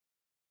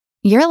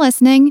You're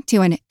listening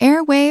to an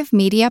Airwave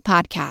Media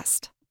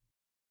Podcast.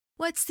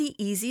 What's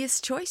the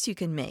easiest choice you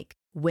can make?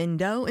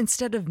 Window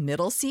instead of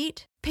middle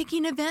seat?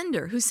 Picking a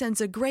vendor who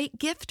sends a great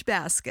gift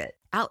basket?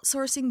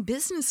 Outsourcing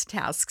business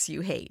tasks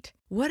you hate?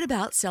 What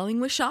about selling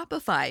with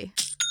Shopify?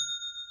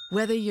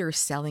 Whether you're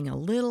selling a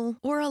little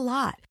or a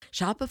lot,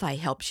 Shopify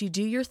helps you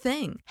do your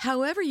thing,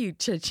 however you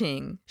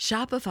cha-ching.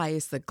 Shopify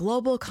is the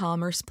global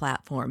commerce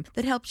platform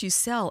that helps you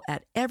sell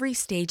at every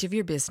stage of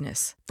your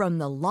business. From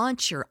the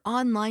launch your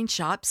online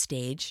shop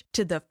stage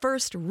to the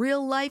first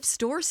real-life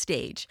store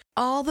stage,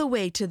 all the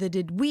way to the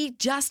did we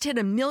just hit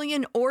a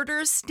million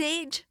orders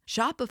stage.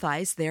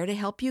 Shopify's there to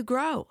help you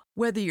grow.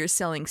 Whether you're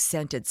selling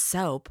scented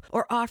soap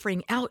or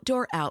offering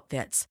outdoor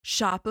outfits,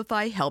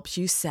 Shopify helps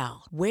you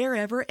sell.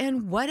 Wherever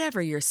and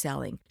whatever you're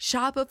selling,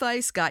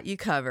 Shopify's got you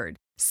covered.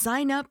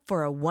 Sign up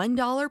for a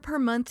 $1 per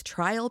month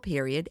trial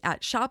period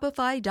at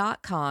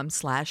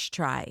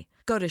shopify.com/try.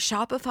 Go to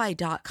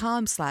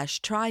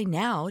shopify.com/try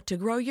now to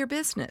grow your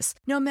business,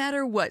 no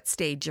matter what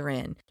stage you're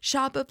in.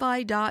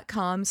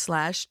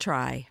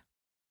 Shopify.com/try.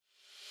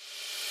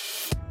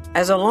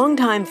 As a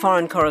longtime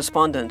foreign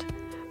correspondent,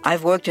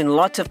 I've worked in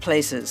lots of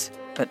places,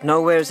 but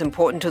nowhere as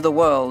important to the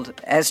world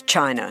as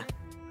China.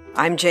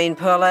 I'm Jane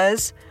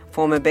Perlez,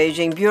 former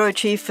Beijing bureau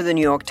chief for the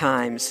New York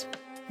Times.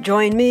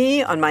 Join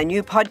me on my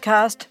new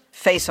podcast,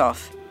 Face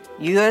Off,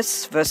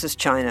 U.S. versus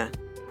China,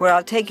 where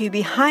I'll take you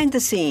behind the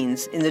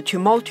scenes in the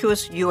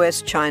tumultuous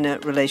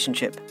U.S.-China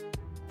relationship.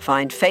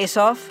 Find Face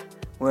Off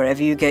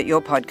wherever you get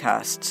your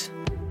podcasts.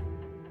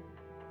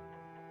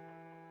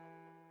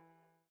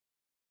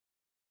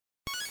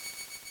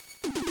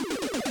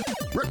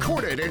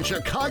 Recorded in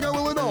Chicago,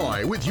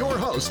 Illinois, with your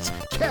hosts,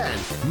 Ken,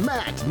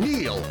 Matt,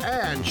 Neil,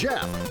 and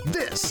Jeff.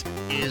 This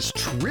is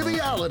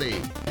Triviality.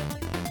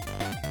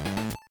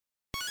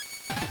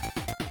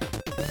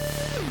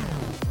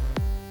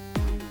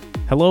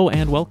 Hello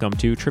and welcome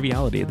to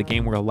Triviality, the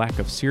game where a lack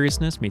of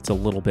seriousness meets a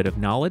little bit of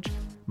knowledge.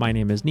 My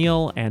name is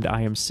Neil, and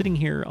I am sitting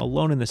here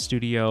alone in the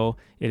studio.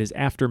 It is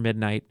after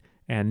midnight,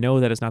 and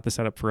no, that is not the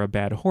setup for a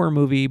bad horror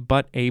movie,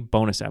 but a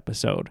bonus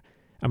episode.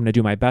 I'm going to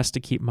do my best to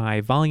keep my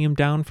volume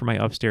down for my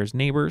upstairs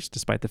neighbors,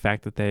 despite the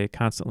fact that they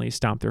constantly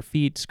stomp their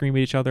feet, scream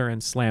at each other,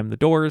 and slam the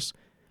doors.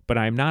 But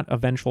I am not a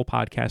vengeful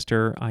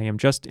podcaster. I am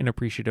just an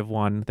appreciative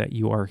one that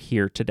you are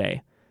here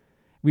today.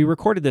 We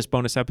recorded this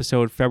bonus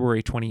episode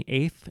February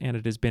 28th, and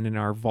it has been in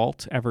our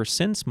vault ever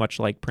since, much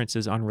like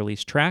Prince's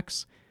unreleased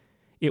tracks.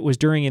 It was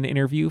during an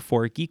interview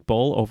for Geek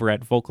Bowl over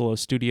at Vocalo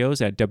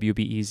Studios at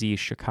WBEZ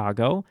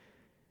Chicago.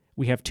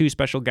 We have two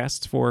special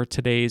guests for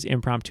today's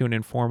impromptu and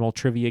informal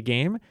trivia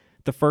game.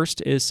 The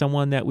first is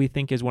someone that we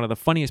think is one of the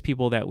funniest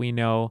people that we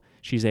know.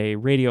 She's a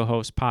radio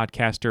host,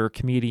 podcaster,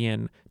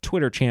 comedian,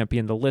 Twitter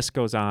champion, the list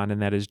goes on,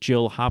 and that is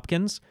Jill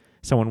Hopkins,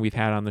 someone we've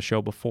had on the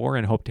show before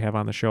and hope to have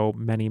on the show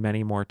many,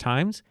 many more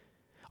times.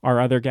 Our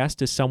other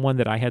guest is someone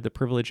that I had the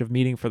privilege of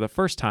meeting for the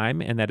first time,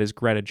 and that is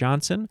Greta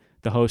Johnson,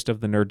 the host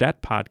of the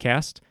Nerdette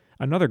podcast,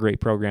 another great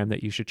program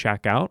that you should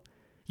check out.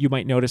 You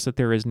might notice that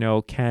there is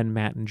no Ken,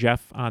 Matt, and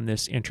Jeff on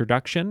this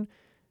introduction,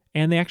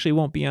 and they actually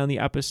won't be on the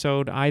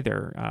episode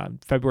either.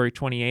 February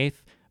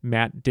 28th,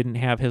 Matt didn't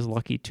have his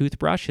lucky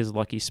toothbrush, his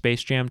lucky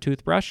Space Jam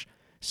toothbrush.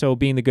 So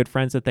being the good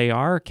friends that they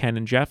are, Ken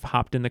and Jeff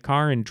hopped in the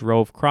car and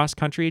drove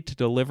cross-country to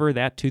deliver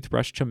that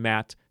toothbrush to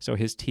Matt so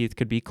his teeth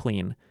could be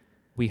clean.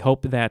 We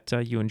hope that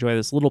you enjoy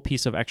this little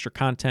piece of extra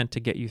content to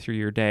get you through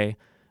your day.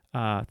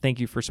 Thank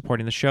you for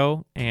supporting the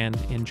show, and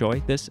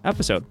enjoy this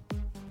episode.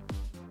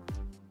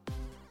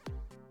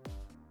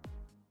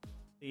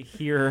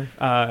 Here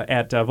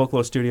at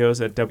Vocalo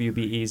Studios at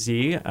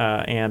WBEZ,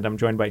 and I'm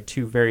joined by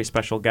two very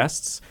special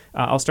guests.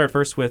 I'll start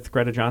first with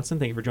Greta Johnson.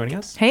 Thank you for joining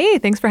us. Hey,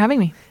 thanks for having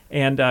me.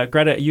 And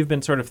Greta, you've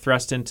been sort of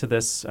thrust into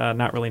this,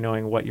 not really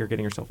knowing what you're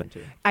getting yourself into.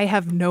 I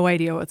have no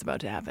idea what's about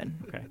to happen.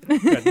 Okay,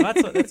 good.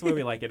 Well, that's the way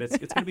we like it. It's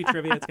going to be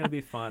trivia. It's going to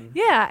be fun.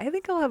 Yeah, I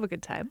think I'll have a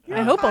good time.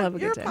 I hope I'll have a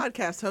good time. You're a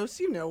podcast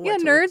host. You know what Yeah,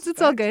 to nerds, expect.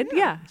 it's all good.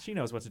 Yeah. She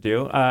knows what to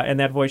do. And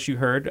that voice you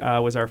heard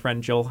was our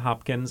friend Jill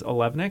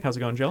Hopkins-Olevnik. How's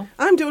it going, Jill?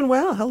 I'm doing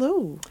well.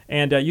 Hello.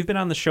 And you've been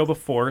on the show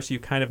before, so you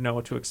kind of know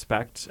what to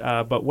expect.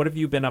 But what have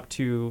you been up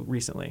to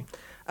recently?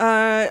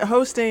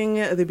 Hosting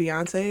the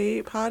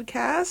Beyonce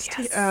podcast,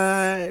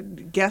 Yes.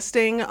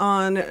 Guesting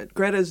on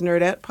Greta's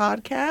Nerdette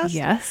podcast,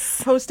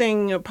 Yes.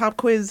 hosting Pop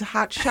Quiz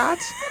Hot Shot,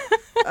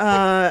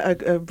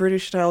 a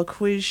British-style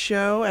quiz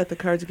show at the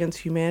Cards Against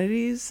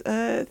Humanities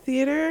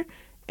Theater,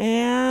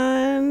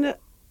 and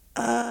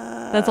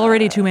That's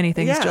already too many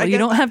things, yeah, Jill. I You guess-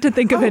 don't have to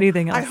think of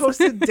anything else. I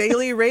host a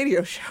daily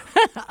radio show.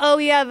 Oh,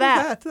 yeah,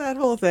 that. that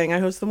whole thing. I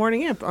host the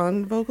Morning Imp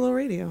on Vocalo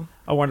Radio.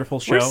 A wonderful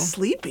show. We're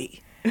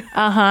sleepy.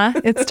 Uh-huh.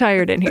 It's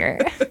tired in here.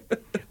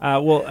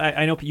 Well,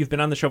 I know you've been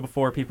on the show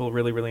before. People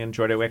really, really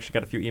enjoyed it. We actually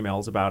got a few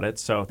emails about it,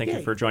 so thank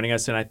you for joining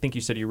us. And I think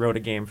you said you wrote a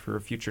game for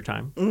a future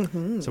time,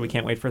 so we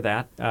can't wait for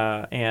that.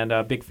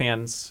 And big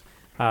fans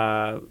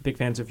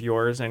of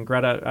yours. And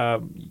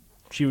Greta,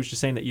 she was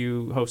just saying that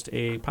you host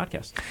a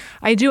podcast.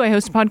 I do. I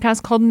host a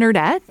podcast called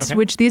Nerdette, Okay.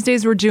 which these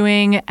days we're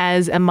doing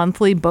as a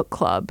monthly book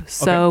club.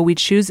 So Okay. we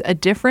choose a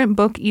different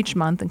book each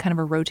month in kind of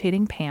a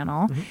rotating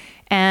panel. Mm-hmm.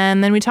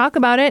 And then we talk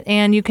about it,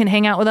 and you can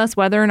hang out with us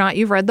whether or not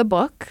you've read the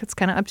book. It's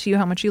kind of up to you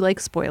how much you like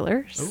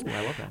spoilers. Oh,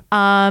 I love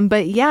that.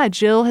 But yeah,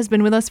 Jill has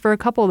been with us for a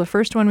couple. The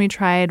first one we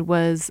tried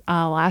was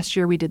last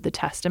year. We did The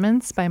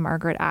Testaments by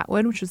Margaret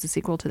Atwood, which was the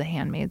sequel to The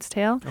Handmaid's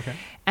Tale. Okay.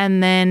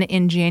 And then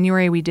in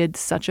January, we did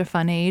Such a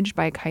Fun Age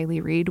by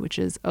Kylie Reed, which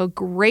is a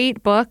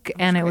great book.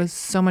 And it was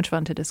so much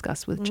fun to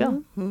discuss with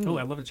Jill. Oh,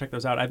 I'd love to check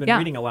those out. I've been Yeah.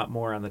 reading a lot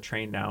more on the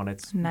train now, and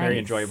it's very Nice.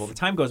 enjoyable. The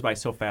time goes by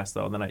so fast,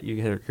 though, and then you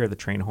hear the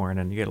train horn,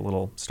 and you get a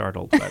little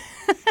startled. But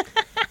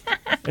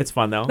it's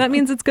fun, though. That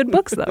means it's good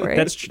books, though, right?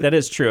 That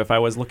is true. If I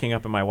was looking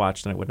up at my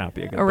watch, then it would not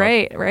be a good book.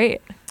 Right.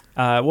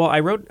 Well, I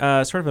wrote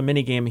sort of a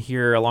mini game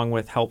here along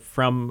with help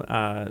from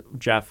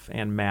Jeff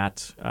and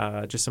Matt,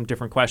 just some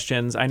different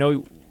questions. I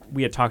know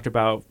we had talked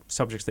about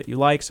subjects that you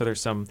like, so there's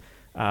some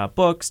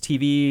books,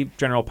 TV,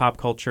 general pop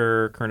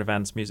culture, current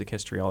events, music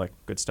history, all that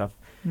good stuff.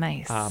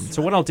 Nice.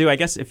 So what I'll do, I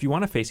guess if you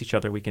want to face each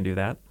other, we can do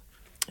that.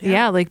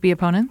 yeah, like be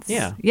opponents?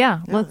 Yeah.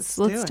 Yeah, let's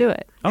let's do do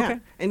it. it. Okay. Yeah.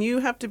 And you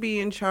have to be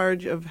in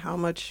charge of how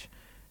much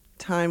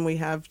time we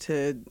have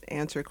to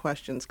answer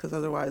questions, because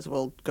otherwise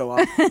we'll go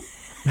off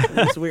on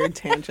these weird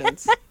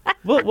tangents.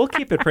 We'll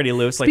keep it pretty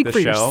loose, Speak like for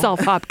the show. yourself,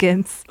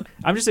 Hopkins.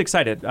 I'm just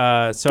excited.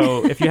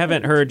 So if you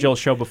haven't heard Jill's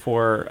show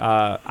before,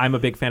 I'm a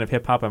big fan of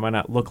hip hop. I might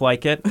not look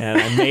like it, and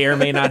I may or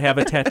may not have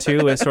a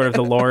tattoo, as sort of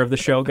the lore of the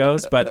show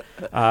goes. But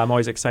I'm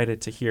always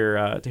excited to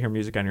hear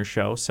music on your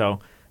show. So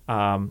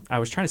I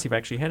was trying to see if I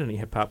actually had any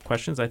hip hop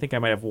questions. I think I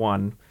might have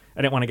one.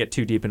 I didn't want to get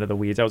too deep into the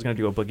weeds. I was going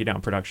to do a Boogie Down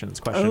Productions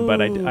question,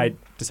 but I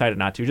decided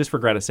not to, just for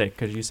Greta's sake,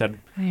 because you said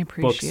I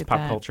appreciate books, pop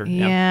that. culture.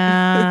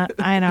 Yeah,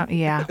 I don't.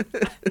 Yeah,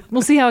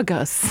 we'll see how it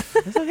goes.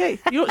 It's okay.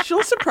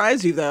 She'll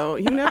surprise you, though.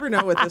 You never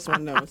know what this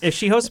one knows. If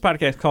she hosts a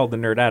podcast called The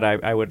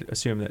Nerdette, I would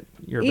assume that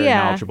you're very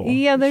knowledgeable.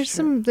 Yeah, there's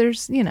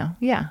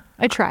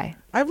I try.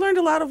 I've learned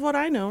a lot of what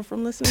I know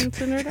from listening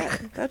to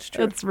Nerdette. That's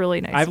true. That's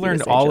really nice. I've of you to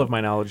learned say, all Jill. of my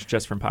knowledge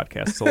just from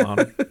podcasts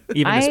alone,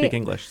 even to speak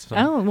English. So.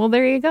 Oh, well,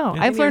 there you go.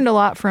 Yeah. I've learned a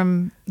lot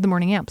from the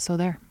morning amp, so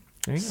there.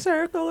 There you go.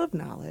 Circle of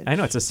knowledge. I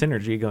know it's a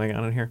synergy going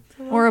on in here.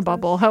 Or a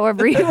bubble,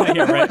 however you want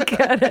Yeah, to right. look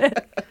at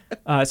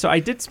it. So I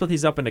did split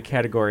these up into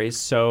categories.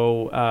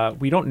 So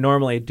we don't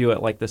normally do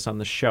it like this on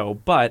the show,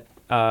 but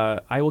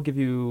I will give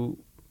you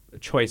a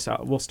choice.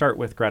 We'll start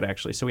with Greta,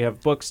 actually. So we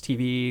have books,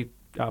 TV,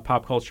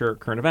 pop culture,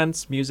 current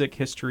events, music,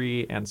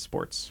 history, and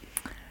sports.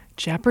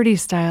 Jeopardy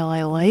style,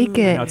 I like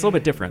it. Now, it's a little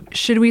bit different.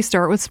 Should we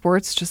start with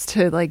sports just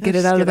to get it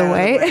Just out of get the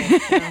way?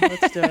 Yeah,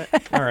 let's do it.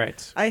 All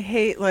right. I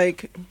hate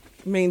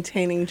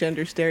maintaining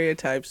gender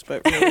stereotypes,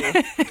 but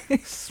really,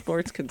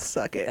 sports can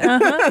suck it.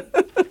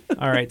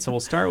 All right. So we'll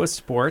start with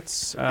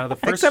sports. The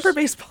first, Except for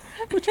baseball,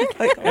 which I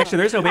like. Actually,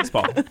 there's no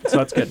baseball, so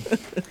that's good.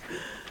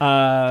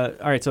 All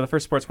right. So the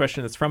first sports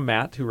question is from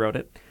Matt, who wrote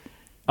it.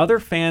 Other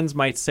fans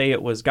might say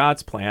it was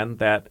God's plan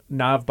that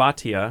Nav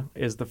Bhatia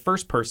is the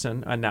first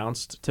person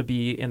announced to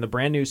be in the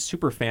brand new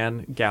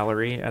Superfan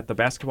gallery at the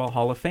Basketball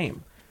Hall of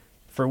Fame.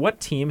 For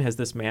what team has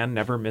this man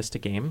never missed a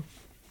game?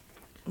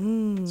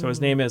 So his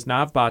name is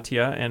Nav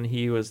Bhatia, and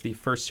he was the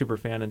first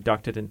Superfan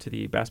inducted into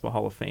the Basketball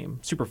Hall of Fame,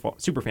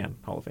 Superfan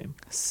Hall of Fame.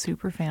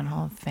 Superfan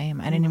Hall of Fame.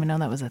 I didn't even know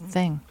that was a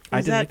thing. I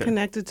Is didn't that either.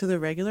 connected to the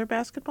regular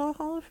Basketball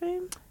Hall of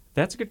Fame?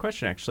 That's a good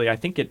question, actually. I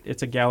think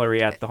it's a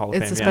gallery at the Hall of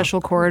Fame. It's a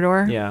special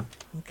corridor. Yeah.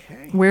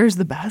 Okay. Where's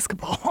the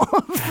basketball Hall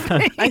of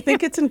Fame? I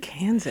think it's in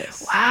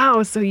Kansas.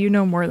 Wow, so you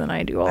know more than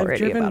I do I've already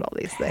driven about all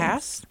these things.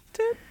 past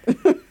it.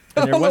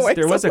 And there On the way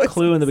was a someplace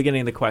clue in the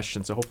beginning of the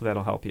question, so hopefully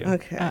that'll help you.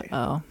 Okay.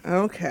 Uh-oh.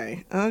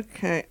 Okay.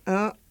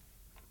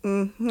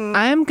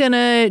 I'm going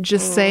to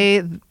just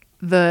say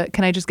can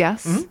I just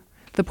guess?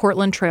 The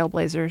Portland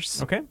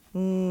Trailblazers. Okay.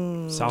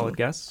 Solid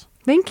guess.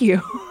 Thank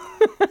you.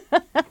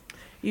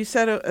 You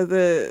said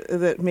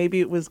that maybe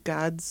it was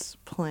God's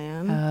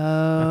plan.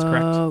 That's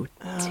correct. Oh,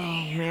 Oh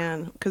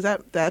man, because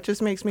that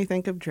just makes me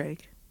think of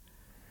Drake.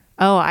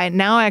 I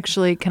now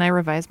actually, can I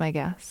revise my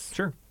guess?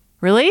 Sure.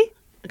 Really?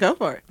 Go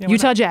for it.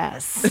 Utah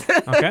Jazz.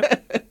 Okay.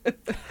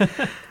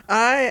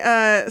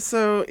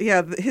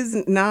 His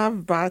Nav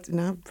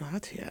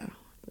Bhatia.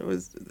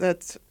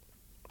 That's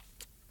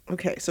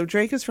okay. So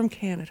Drake is from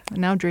Canada.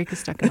 Now Drake is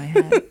stuck in my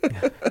head.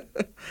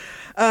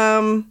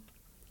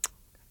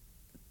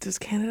 Does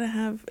Canada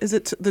have? Is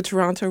it the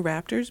Toronto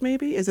Raptors?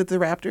 Maybe is it the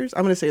Raptors?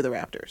 I'm going to say the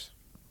Raptors.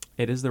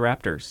 It is the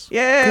Raptors.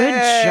 Yeah.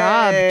 Good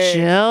job,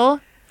 Jill.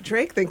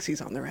 Drake thinks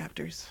he's on the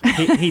Raptors.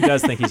 He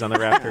does think he's on the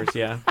Raptors,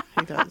 yeah.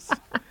 He does.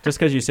 Just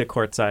because you sit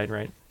courtside,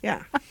 right?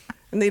 Yeah.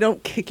 And they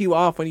don't kick you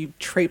off when you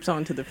traipse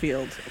onto the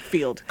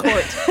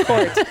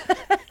court.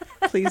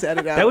 Please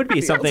edit out. That would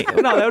be field. something.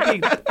 No, that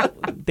would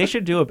be. They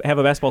should have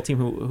a basketball team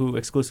who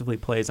exclusively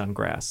plays on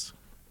grass,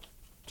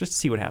 just to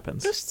see what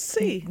happens. Just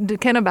see.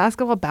 Can a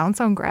basketball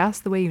bounce on grass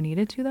the way you need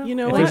it to, though? You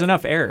know If what? there's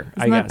enough air,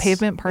 I Isn't that guess.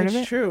 pavement part It's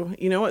of it? true.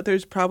 You know what?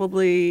 There's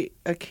probably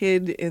a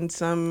kid in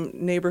some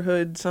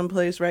neighborhood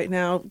someplace right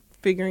now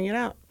figuring it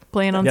out.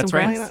 Playing on That's some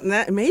right.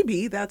 grass.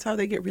 Maybe that's how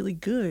they get really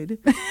good.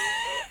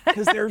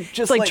 Because they're just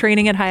It's like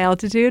training at high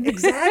altitude.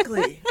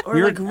 Exactly. Or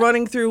We were- like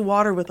running through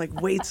water with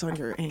like weights on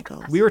your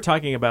ankles. We were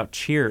talking about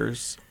cheer.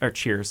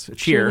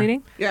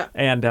 Cheerleading? Yeah.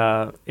 And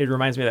it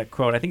reminds me of that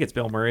quote. I think it's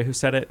Bill Murray who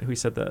said it. Who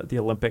said the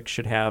Olympics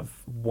should have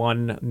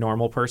one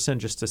normal person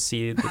just to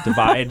see the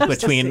divide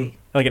between see.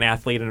 like an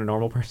athlete and a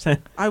normal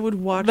person. I would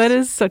watch. That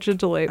is such a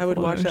delightful I would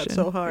watch that notion.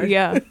 so hard.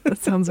 Yeah, that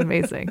sounds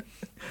amazing.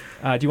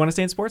 Do you want to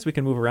stay in sports? We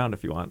can move around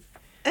if you want.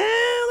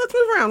 Let's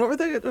move around.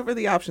 What were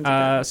the options?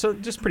 again? So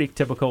just pretty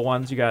typical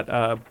ones. You got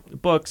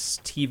books,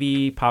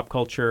 TV, pop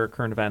culture,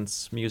 current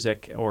events,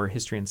 music, or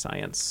history and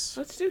science.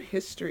 Let's do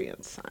history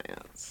and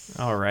science.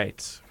 All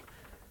right.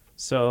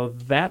 So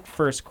that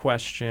first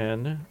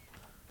question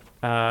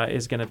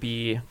is going to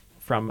be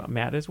from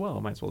Matt as well.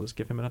 Might as well just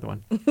give him another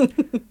one.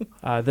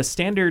 The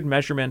standard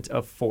measurement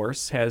of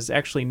force has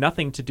actually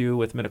nothing to do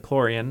with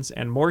midichlorians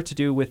and more to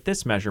do with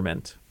this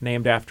measurement,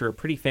 named after a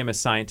pretty famous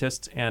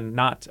scientist and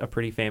not a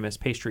pretty famous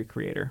pastry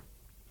creator.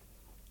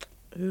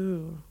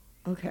 Ooh.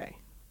 Okay.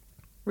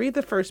 Read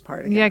the first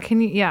part again. Yeah,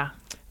 can you? Yeah.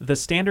 The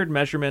standard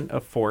measurement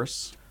of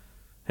force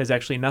has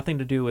actually nothing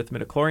to do with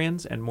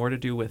midichlorians and more to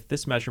do with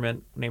this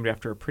measurement, named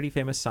after a pretty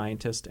famous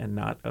scientist and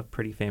not a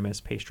pretty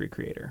famous pastry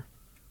creator.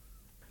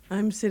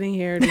 I'm sitting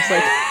here just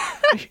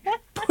like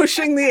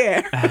pushing the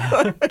air.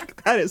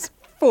 That is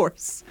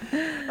force.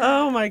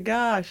 Oh my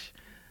gosh.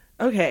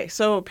 Okay,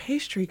 so a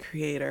pastry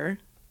creator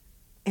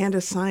and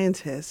a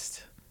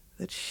scientist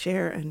that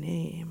share a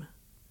name.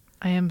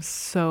 I am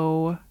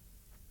so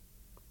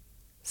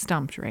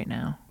stumped right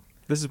now.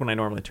 This is when I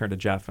normally turn to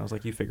Jeff, and I was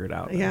like, you figure it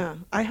out. Yeah,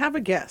 I have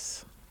a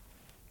guess.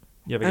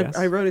 You have a guess?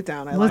 I wrote it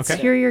down. Let's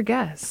liked hear it. your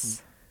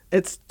guess.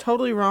 It's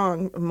totally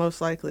wrong,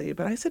 most likely,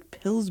 but I said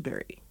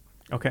Pillsbury.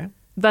 Okay.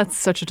 That's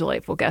such a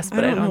delightful guess, but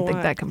I don't know don't think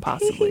why. that can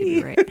possibly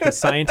be right. The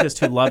scientist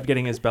who loved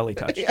getting his belly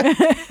touched.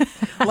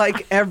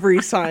 Like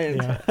every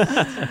scientist.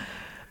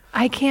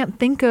 I can't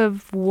think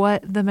of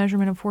what the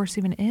measurement of force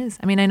even is.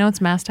 I mean, I know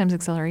it's mass times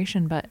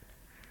acceleration, but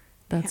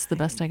that's the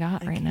best I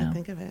got I right can't now.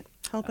 think of it.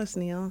 Help us,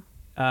 Neil.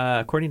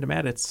 According to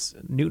Matt, it's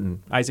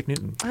Newton, Isaac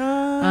Newton. Uh,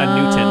 A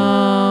Newton.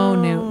 Oh,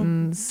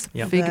 Newtons.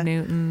 Yep. Fig That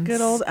Newtons.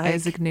 good old Ike.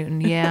 Isaac Newton,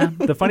 yeah.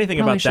 The funny thing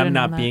Probably about them should've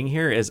not known that. being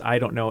here is I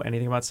don't know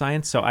anything about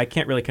science, so I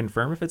can't really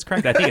confirm if it's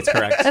correct. I think it's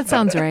correct. That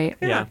sounds right.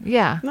 Yeah.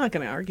 Yeah. I'm not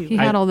going to argue. He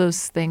with had it. all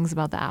those things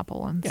about the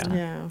apple and Yeah. stuff.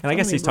 Yeah. And I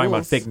guess so he's many talking about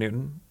rules. Fig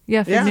Newton.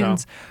 Yeah, Fig Yeah.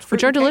 Newtons,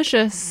 which are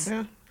delicious.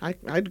 Yeah,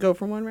 I'd go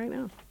for one right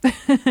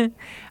now.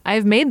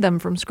 I've made them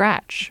from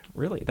scratch.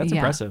 Really? That's Yeah.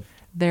 impressive.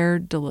 They're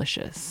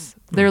delicious.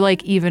 They're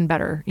like even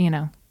better, you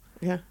know.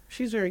 Yeah,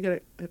 she's very good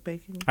at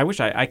baking. I wish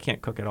I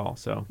can't cook at all,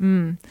 so.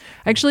 I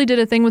actually did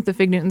a thing with the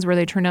Fig Newtons where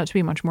they turned out to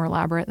be much more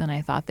elaborate than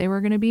I thought they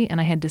were going to be.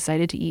 And I had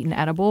decided to eat an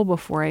edible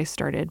before I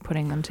started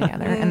putting them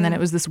together. And then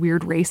it was this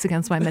weird race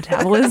against my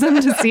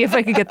metabolism to see if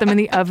I could get them in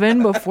the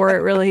oven before it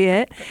really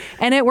hit.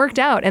 And it worked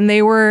out. And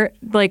they were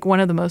like one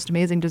of the most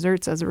amazing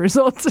desserts as a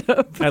result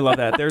of I love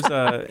that. There's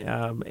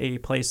a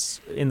place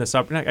in the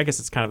suburbs, I guess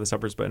it's kind of the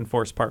suburbs, but in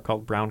Forest Park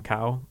called Brown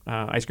Cow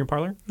Ice Cream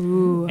Parlor.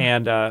 Ooh.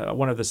 And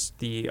one of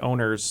the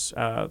owner's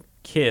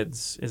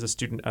kids is a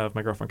student of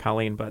my girlfriend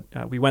Colleen, but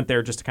we went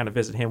there just to kind of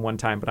visit him one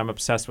time, but I'm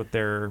obsessed with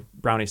their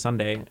brownie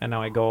sundae, and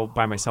now I go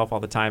by myself all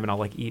the time, and I'll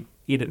like eat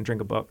it and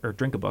drink a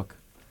book.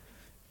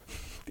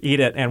 Eat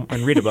it and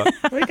read a book.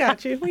 We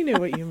got you. We knew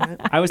what you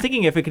meant. I was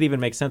thinking if it could even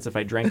make sense if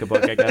I drank a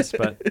book, I guess,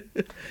 but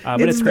It's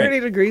it's 30 great.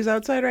 degrees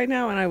outside right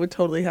now, and I would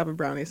totally have a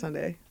brownie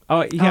sundae.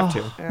 Oh, you have Oh.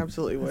 to. I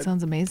absolutely That would.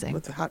 sounds amazing.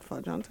 With the hot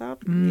fudge on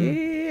top.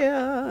 Mm.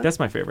 Yeah. That's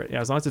my favorite.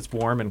 Yeah, as long as it's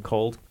warm and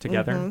cold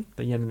together,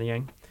 the yin and the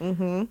yang.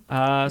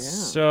 Mm-hmm.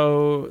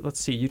 So let's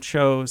see. You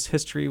chose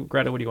history.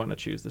 Greta, what do you want to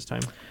choose this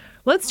time?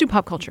 Let's do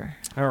pop culture.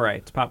 All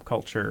right, pop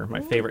culture, my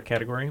favorite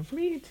category.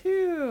 Me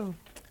too.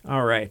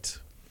 All right.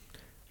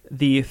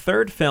 The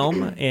third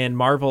film in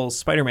Marvel's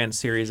Spider-Man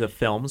series of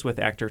films with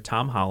actor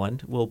Tom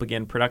Holland will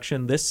begin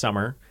production this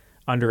summer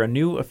under a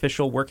new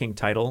official working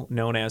title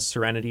known as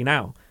Serenity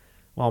Now.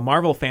 While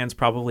Marvel fans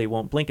probably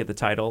won't blink at the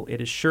title,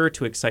 it is sure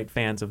to excite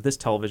fans of this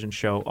television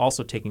show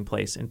also taking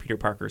place in Peter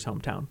Parker's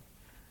hometown.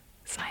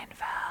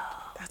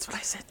 Seinfeld. That's what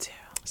I said too.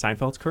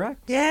 Seinfeld's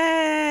correct.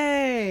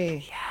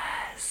 Yay!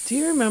 Yes. Do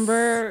you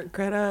remember,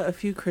 Greta, a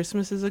few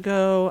Christmases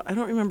ago? I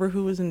don't remember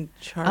who was in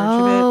charge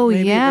Oh, of it.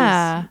 Maybe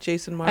yeah. it was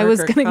Jason Mark I was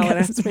or going to Colin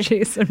guess Esme.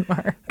 Jason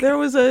Mark. There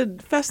was a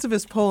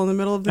Festivus pole in the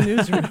middle of the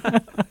newsroom.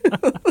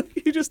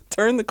 You just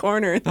turn the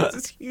corner and there's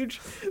this huge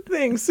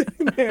thing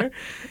sitting there.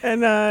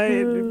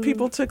 And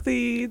people took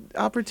the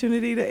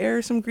opportunity to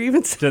air some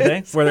grievances. Did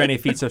they? Were there any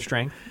feats of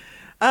strength?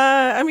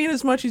 I mean,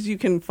 as much as you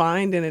can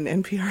find in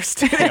an NPR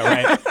studio.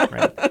 Yeah,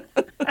 right.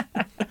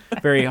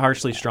 Very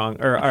harshly strong,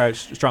 or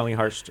strongly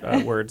harsh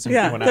words. and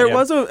Yeah, whatnot, there yeah.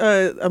 was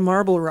a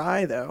marble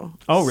rye, though.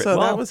 Oh, so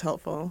well, that was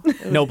helpful. It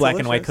was No black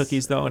and white delicious.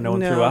 cookies, though, and no one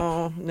threw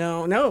up?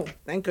 No.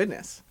 Thank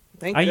goodness.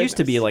 Thank I used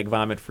to be goodness. like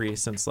vomit free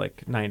since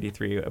like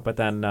 '93, but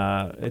then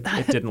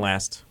it didn't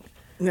last.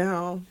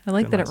 No. I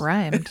like that it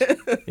Goodness.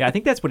 rhymed. Yeah, I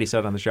think that's what he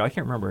said on the show. I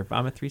can't remember.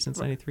 Vomit free since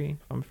 '93.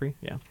 Vomit free.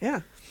 Yeah.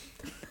 Yeah.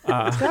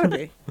 It's gotta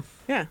be.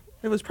 Yeah.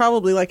 It was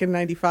probably like in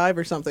 95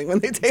 or something when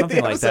they taped Something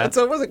the like episode, that.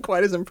 so it wasn't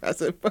quite as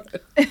impressive.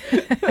 But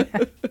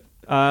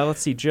Let's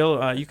see,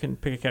 Jill, you can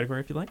pick a category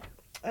if you like.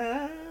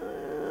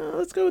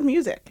 let's go with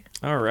music.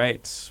 All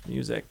right,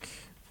 music.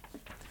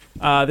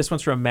 This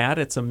one's from Matt.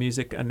 It's a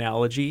music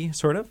analogy,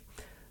 sort of.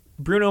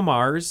 Bruno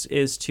Mars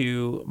is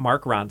to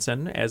Mark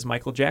Ronson as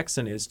Michael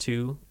Jackson is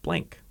to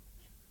blank.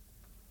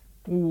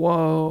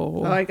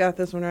 Whoa. Oh, I got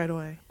this one right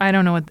away. I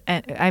don't know what.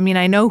 I mean,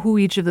 I know who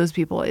each of those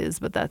people is,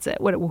 but that's it.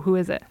 Who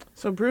is it?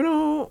 So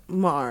Bruno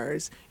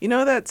Mars,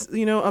 that's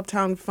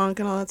Uptown Funk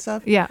and all that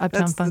stuff. Yeah,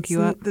 Uptown Funk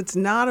You Up. That's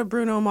not a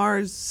Bruno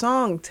Mars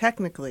song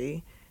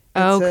technically.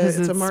 Oh, 'cause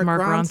it's a it's Mark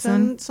Mark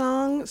Ronson Ronson?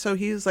 song. So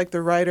he's like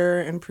the writer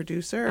and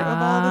producer of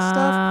all this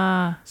stuff.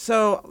 Ah.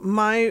 So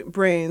my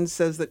brain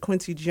says that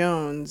Quincy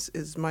Jones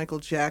is Michael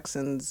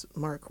Jackson's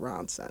Mark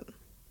Ronson.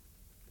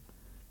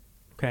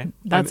 Okay.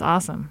 That's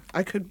awesome.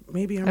 I could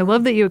maybe. I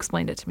love that you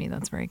explained it to me.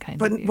 That's very kind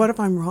But of you. what if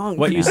I'm wrong?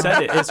 What you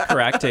said is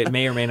correct. It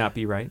may or may not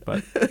be right,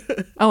 but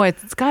Oh,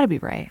 it's got to be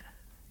right.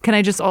 Can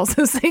I just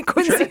also say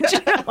Quincy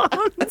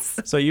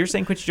Jones? so you're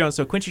saying Quincy Jones.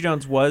 So Quincy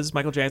Jones was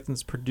Michael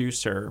Jackson's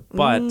producer,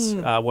 but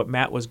what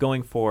Matt was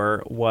going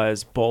for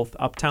was both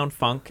Uptown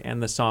Funk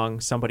and the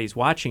song Somebody's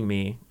Watching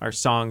Me are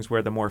songs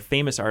where the more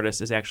famous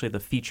artist is actually the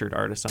featured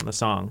artist on the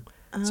song.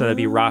 So that'd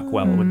be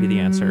Rockwell would be the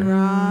answer.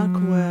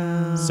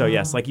 Rockwell. So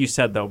yes, like you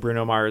said though,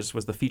 Bruno Mars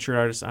was the featured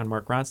artist on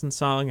Mark Ronson's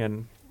song,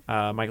 and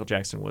Michael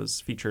Jackson was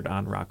featured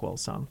on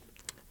Rockwell's song.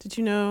 Did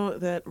you know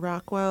that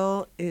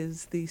Rockwell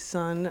is the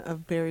son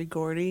of Berry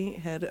Gordy,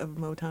 head of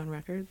Motown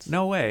Records?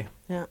 No way.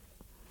 Yeah.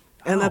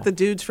 And Oh. that the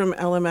dudes from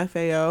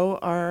LMFAO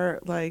are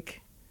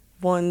like,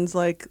 one's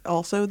like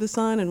also the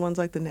son and one's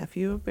like the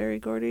nephew of Berry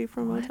Gordy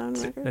from Motown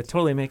That Records?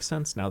 totally makes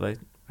sense now that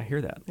I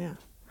hear that. Yeah.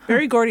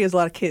 Berry Gordy has a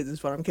lot of kids,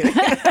 is what I'm kidding.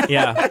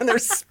 Yeah. And they're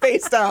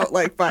spaced out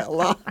like by a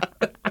lot.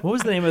 What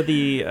was the name of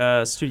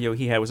the studio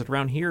he had? Was it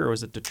around here or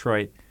was it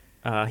Detroit?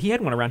 He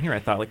had one around here, I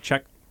thought, like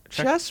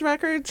Chess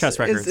Records, Chess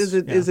Records,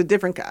 is a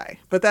different guy,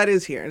 but that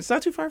is here. It's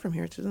not too far from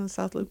here. It's just in the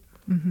South Loop.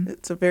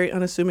 It's a very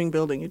unassuming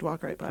building. You'd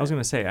walk right by. I was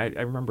going to say,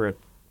 I remember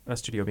a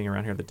studio being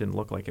around here that didn't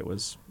look like it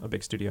was a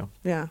big studio.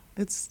 Yeah,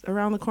 it's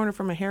around the corner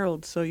from a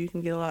Herald, so you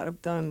can get a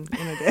lot done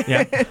in a day.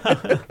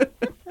 Yeah.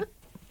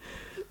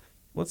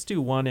 Let's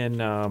do one in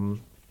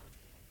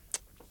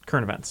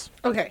current events,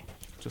 Okay.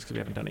 just because we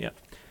haven't done it yet.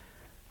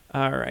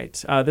 All right.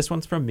 This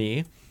one's from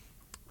me.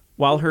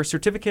 While her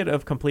certificate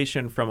of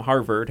completion from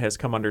Harvard has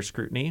come under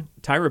scrutiny,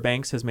 Tyra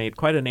Banks has made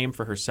quite a name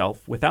for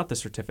herself without the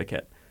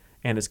certificate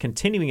and is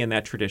continuing in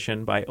that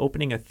tradition by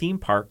opening a theme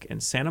park in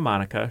Santa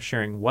Monica,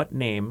 sharing what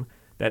name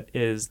that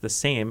is the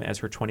same as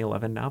her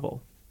 2011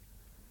 novel.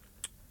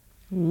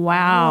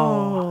 Wow.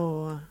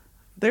 Oh,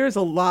 there's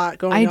a lot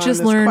going I on. just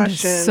in this learned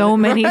question. so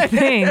many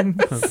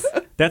things.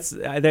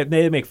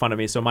 They make fun of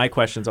me, so my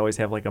questions always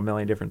have like a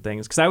million different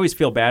things because I always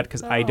feel bad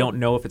because I don't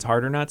know if it's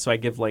hard or not, so I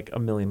give like a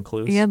million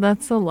clues. Yeah,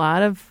 that's a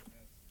lot of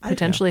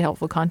potentially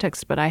helpful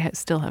context, but I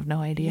still have no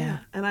idea. Yeah,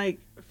 and I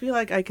feel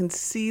like I can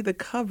see the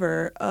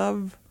cover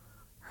of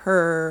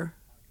her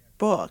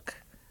book,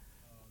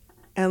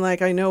 and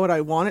like I know what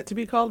I want it to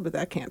be called, but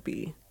that can't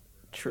be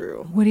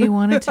true. What do you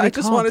want it to be I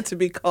just called? want it to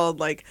be called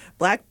like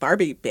Black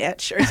Barbie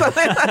Bitch or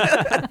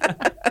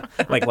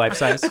something. Like life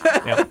size.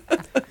 Yeah.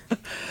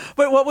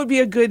 But what would be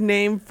a good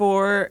name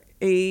for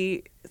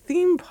a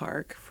theme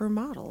park for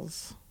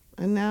models?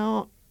 And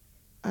now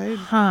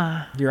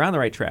You're on the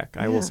right track.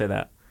 I Yeah. will say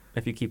that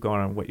if you keep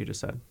going on what you just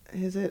said.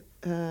 is it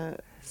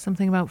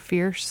Something about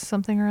fierce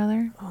something or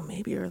other?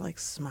 maybe or like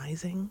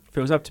smizing? If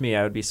it was up to me,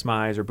 I would be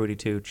Smize or Booty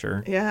Tooch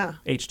or Yeah.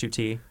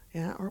 H2T.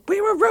 Yeah. Or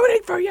we were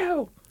rooting for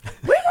you.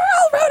 We were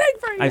all rooting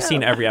for you. I've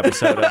seen every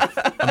episode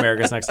of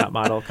America's Next Top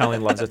Model.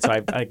 Colleen loves it, so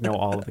I know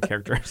all of the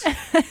characters.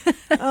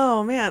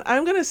 Oh man,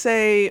 I'm gonna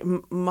say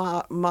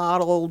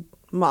model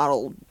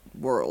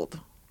world.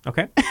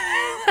 Okay.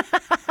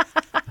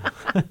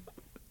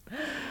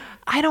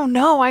 I don't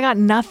know. I got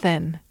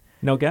nothing.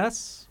 No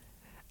guess?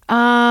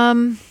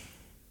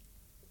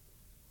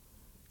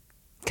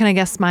 Can I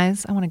guess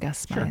Smize? I want to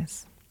guess Sure.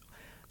 Smize.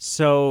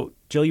 So,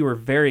 Jill, you were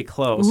very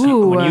close.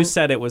 Ooh. When you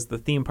said it was the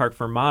theme park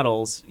for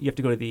models, you have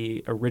to go to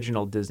the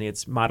original Disney.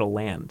 It's Model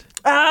Land.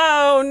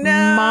 Oh no,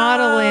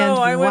 Modelland.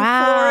 I went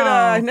Wow. Florida.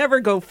 I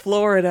never go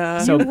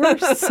Florida. So- You were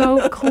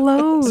so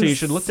close. So you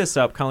should look this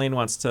up. Colleen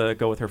wants to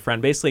go with her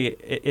friend. Basically,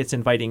 it's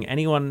inviting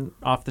anyone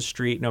off the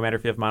street, no matter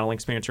if you have modeling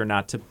experience or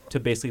not, to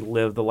basically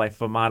live the life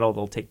of a model.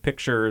 They'll take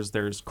pictures.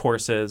 There's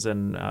courses,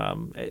 and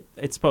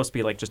it's supposed to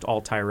be like just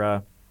all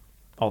Tyra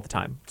all the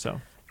time. So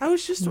I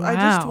just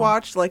Wow.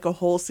 watched like a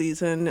whole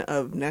season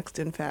of Next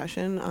in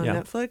Fashion on Yeah.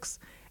 Netflix,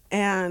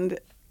 and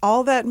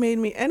all that made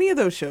me, any of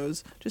those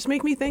shows just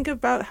make me think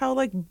about how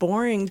like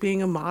boring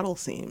being a model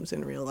seems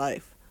in real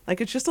life. Like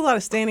it's just a lot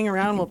of standing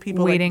around while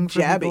people waiting like for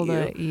jab people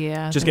at to, you. yeah,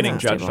 just that's getting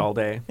unstable. judged all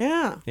day.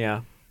 Yeah.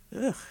 Yeah.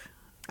 Ugh.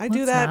 I do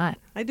Let's that. not.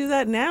 I do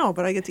that now,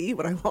 but I get to eat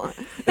what I want.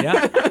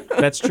 Yeah,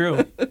 that's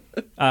true.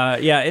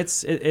 Yeah,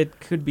 it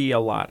could be a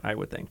lot, I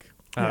would think.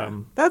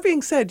 That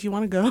being said, do you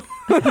want to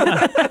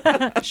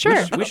go?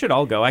 Sure. We should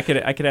all go. I could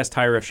ask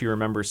Tyra if she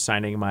remembers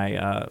signing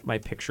my my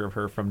picture of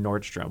her from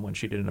Nordstrom when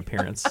she did an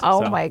appearance.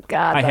 Oh So my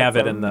God. I have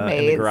that's it in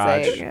the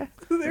garage. amazing.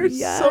 There's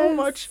so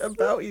much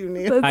about you,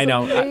 Neil. I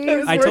know.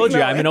 amazing. I told you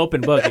working I'm out. an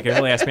open book. You can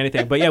really ask me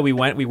anything. But yeah, we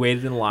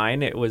waited in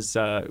line. It was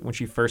when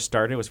she first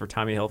started. It was for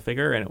Tommy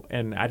Hilfiger,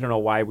 and I don't know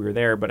why we were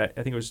there, but I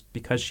think it was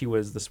because she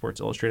was the Sports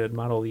Illustrated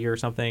Model of the Year or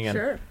something. And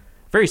Sure.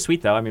 very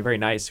sweet though. I mean, very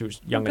nice. She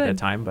was young at good. that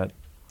time, but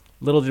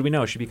little did we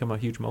know she'd become a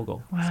huge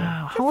mogul. So,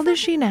 Wow. How old is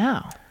she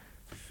now?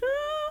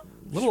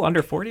 a little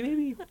under 40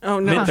 maybe. Oh,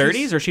 no. Mid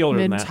 30s, or is she older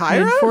than that?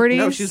 Tyra? Mid-40s?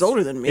 No, she's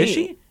older than me. Is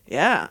she?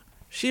 Yeah.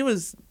 She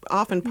was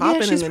off and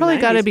popping Yeah, she's in the probably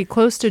got to 90s. be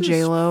close to She was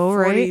J-Lo,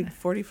 40, right?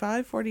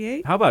 45,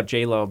 48? How about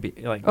J-Lo?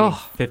 Like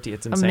Oh, 50.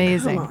 It's insane.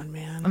 amazing. Come on,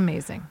 man.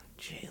 Amazing.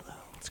 J-Lo,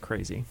 It's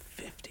crazy.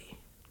 50.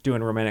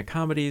 Doing romantic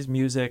comedies,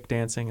 music,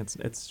 dancing.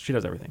 It's she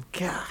does everything.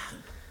 God.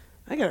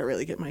 I got to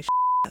really get my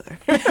together.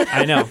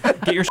 I know.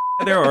 Get your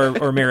there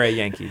or marry a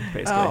Yankee,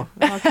 basically. Oh,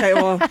 okay.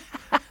 Well,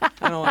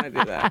 I don't want to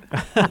do that.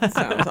 That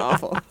sounds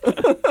awful.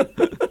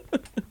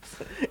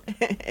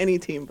 Any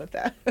team but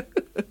that.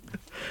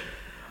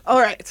 All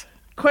right.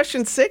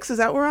 Question 6. Is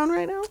that what we're on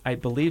right now? I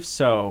believe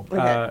so.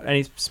 Okay.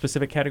 Any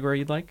specific category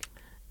you'd like?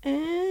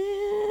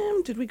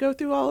 Did we go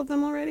through all of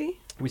them already?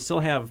 We still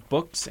have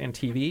books and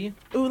TV.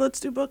 Ooh, let's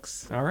do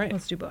books. All right.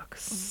 Let's do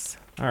books.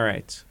 All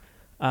right.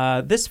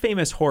 This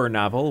famous horror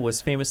novel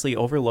was famously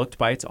overlooked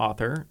by its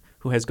author,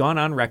 who has gone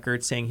on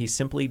record saying he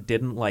simply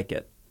didn't like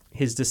it.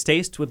 His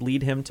distaste would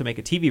lead him to make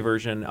a TV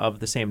version of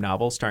the same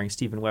novel starring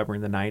Steven Weber in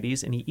the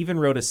 90s, and he even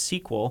wrote a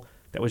sequel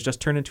that was just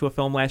turned into a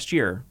film last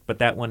year, but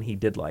that one he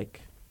did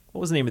like.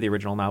 What was the name of the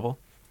original novel?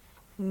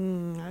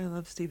 I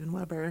love Steven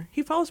Weber.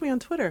 He follows me on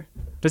Twitter.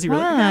 Does he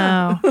really?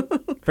 Wow.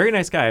 Very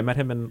nice guy. I met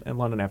him in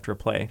London after a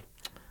play.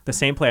 The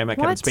same play I met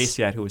Kevin What?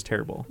 Spacey at, who was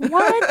terrible.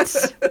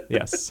 What?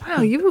 Yes.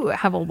 Wow, you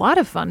have a lot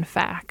of fun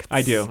facts.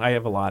 I do. I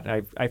have a lot.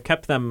 I've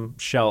kept them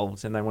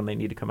shelved, and then when they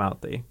need to come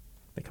out, they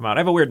come out. I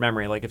have a weird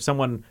memory. Like if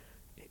someone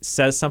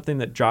says something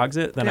that jogs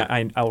it, then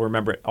Yeah. I'll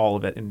remember it, all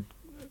of it in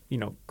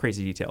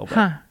crazy detail. But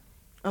Huh.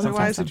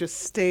 Otherwise, some. it just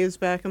stays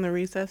back in the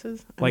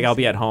recesses. like I'll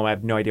be at home, I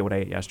have no idea what I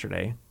ate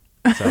yesterday.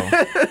 So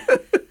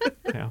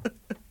yeah.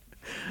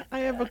 I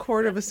have a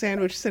quarter of a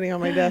sandwich sitting on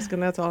my desk,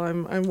 and that's all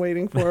I'm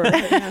waiting for.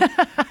 Right now.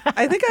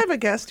 I think I have a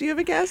guess. Do you have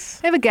a guess?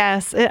 I have a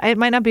guess. It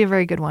might not be a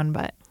very good one,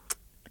 but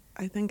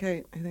I think. you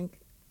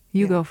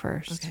Yeah. go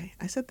first. Okay.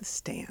 I said The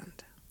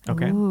Stand.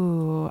 Okay.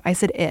 Ooh, I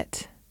said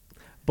it.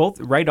 Both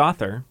right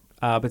author,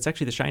 but it's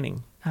actually The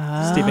Shining.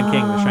 Stephen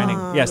King, The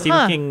Shining. Yeah,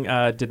 Stephen King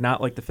did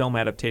not like the film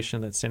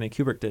adaptation that Stanley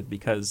Kubrick did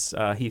because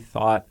he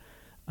thought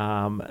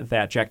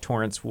that Jack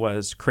Torrance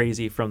was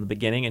crazy from the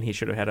beginning and he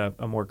should have had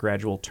a more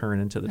gradual turn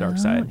into the dark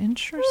Oh, side.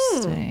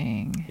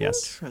 interesting.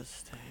 Yes.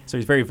 Interesting. So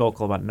he's very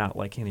vocal about not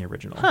liking the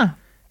original. Huh.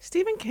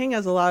 Stephen King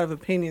has a lot of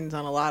opinions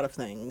on a lot of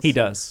things. He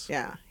does.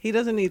 Yeah. He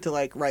doesn't need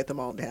to write them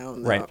all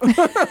down. though. Right.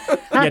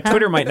 Yeah,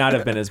 Twitter might not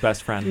have been his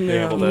best friend. Being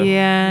No. able to,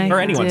 Yeah, or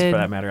he anyone's did. for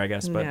that matter, I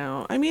guess. But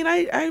No. I mean,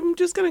 I'm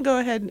just going to go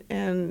ahead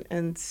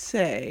and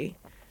say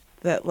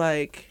that,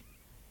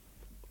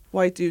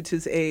 white dudes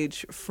his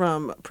age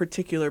from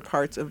particular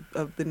parts of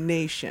the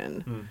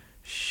nation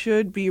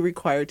should be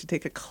required to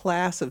take a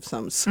class of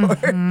some sort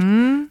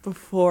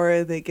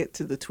before they get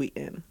to the tweet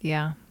in.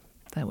 Yeah,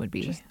 that would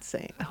be Just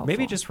saying. helpful.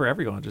 maybe just for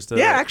everyone. Just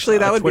Yeah, actually,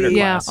 that would Twitter be-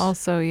 Yeah, class.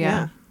 also,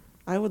 yeah.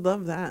 I would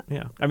love that.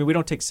 Yeah. I mean, we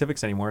don't take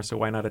civics anymore, so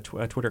why not a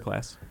Twitter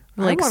class?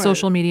 Like wanna-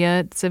 social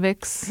media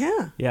civics.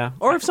 Yeah. Yeah.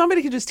 Or if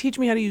somebody could just teach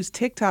me how to use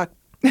TikTok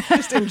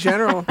just in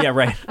general. Yeah,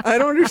 right. I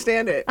don't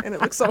understand it, and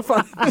it looks so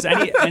fun. Just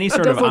any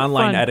sort of does look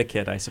online fun.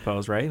 etiquette, I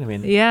suppose, right? I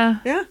mean, Yeah.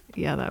 Yeah.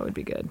 Yeah, that would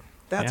be good.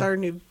 That's Yeah. our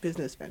new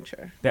business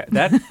venture.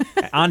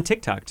 that on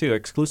TikTok too,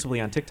 exclusively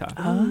on TikTok.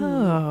 Oh.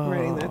 I'm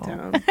writing that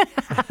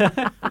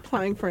down.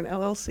 Applying for an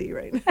LLC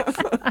right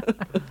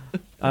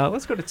now.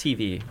 Let's go to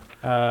TV.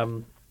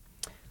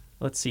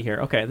 Let's see here.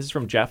 Okay, this is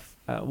from Jeff.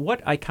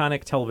 What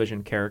iconic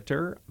television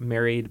character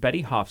married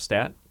Betty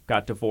Hofstadt,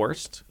 got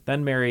divorced,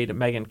 then married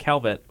Megan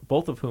Calvert,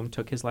 both of whom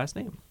took his last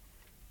name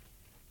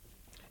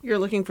You're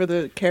looking for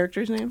the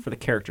character's name? for the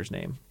character's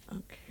name?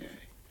 Okay.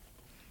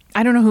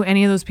 I don't know who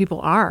any of those people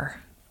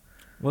are.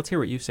 Let's hear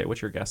what you say.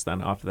 What's your guess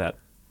then off of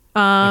that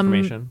Um,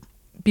 information?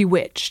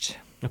 Bewitched.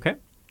 Okay.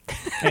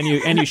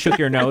 And you shook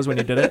your nose when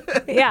you did it?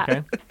 Yeah.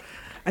 Okay.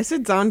 I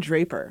said Don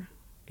Draper.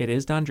 It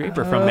is Don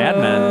Draper from Mad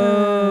Men.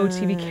 Oh,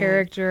 TV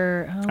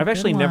character. Oh, I've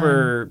actually good one.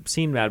 never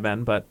seen Mad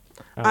Men, but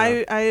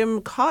I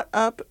am caught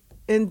up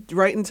in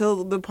right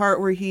until the part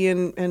where he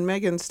and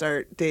Megan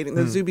start dating,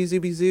 the Zooby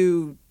Zooby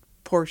Zoo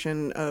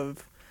portion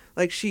of,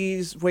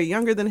 she's way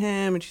younger than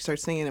him and she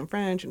starts singing in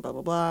French and blah,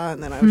 blah, blah.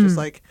 And then I was just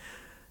like,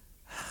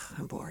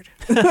 I'm bored.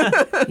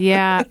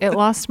 Yeah, it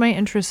lost my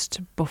interest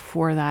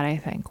before that, I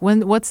think.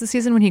 What's the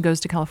season when he goes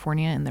to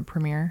California in the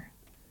premiere?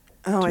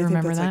 Oh, I think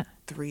remember that's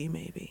that? 3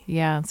 maybe.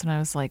 Yeah, that's when I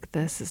was like,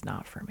 this is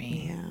not for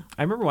me. Yeah.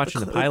 I remember watching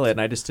the clips. pilot,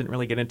 and I just didn't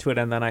really get into it.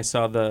 And then I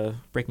saw the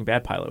Breaking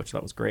Bad pilot, which I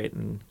thought was great,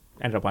 and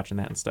ended up watching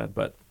that instead.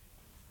 But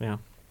yeah,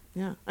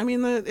 Yeah. I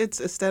mean, it's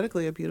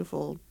aesthetically a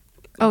beautiful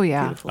Oh,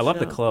 yeah. beautiful I love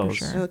the show. clothes.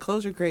 sure. Yeah, the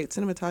clothes are great.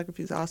 Cinematography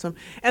is awesome.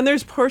 And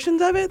there's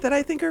portions of it that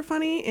I think are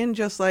funny in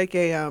just like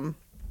a,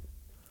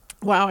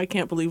 wow, I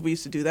can't believe we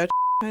used to do that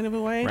kind of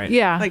a way. Right.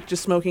 Yeah. Like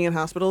just smoking in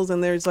hospitals.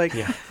 And there's like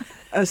Yeah.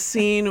 a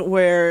scene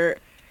where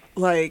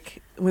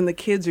like when the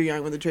kids are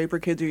young, when the Draper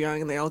kids are young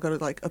and they all go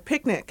to like a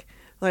picnic,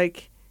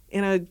 like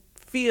in a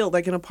field,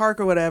 like in a park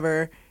or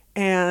whatever,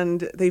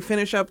 and they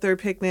finish up their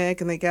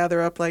picnic and they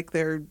gather up like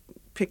their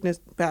picnic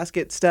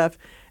basket stuff,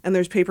 and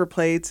there's paper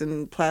plates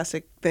and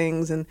plastic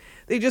things, and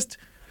they just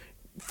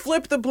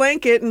flip the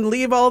blanket and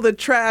leave all the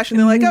trash, and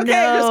they're like, okay,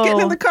 just getting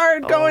in the car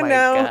and Oh going my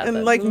now. God, and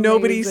that's like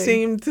nobody amazing.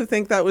 seemed to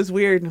think that was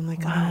weird. And I'm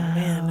like, oh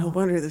man, no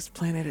wonder this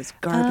planet is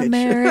garbage.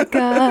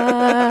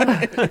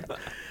 America.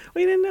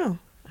 We didn't know.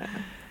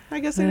 I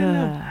guess I didn't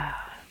know.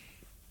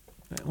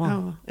 Well,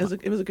 Oh,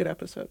 it was a good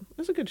episode. It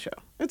was a good show.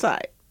 It's all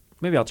right.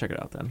 maybe I'll check it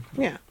out then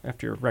Yeah.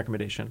 after your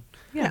recommendation.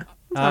 Yeah.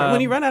 It's all right.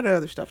 When you run out of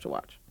other stuff to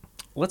watch.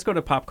 Let's go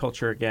to pop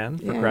culture again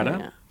for Yeah.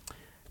 Greta.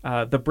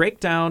 The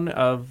breakdown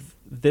of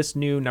this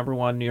new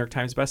 #1 New York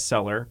Times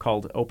bestseller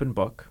called Open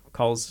Book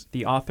calls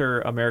the author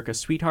America's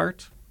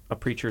sweetheart, a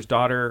preacher's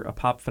daughter, a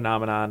pop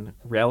phenomenon,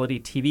 reality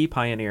TV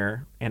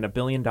pioneer, and a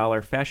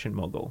billion-dollar fashion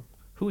mogul.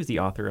 Who is the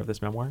author of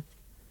this memoir?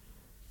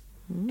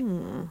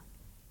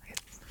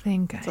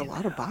 think It's a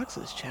lot of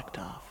boxes checked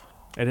off.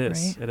 It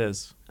is. Right. It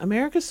is.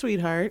 America's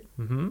Sweetheart,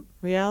 Mm-hmm.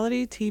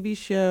 reality TV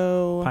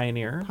show,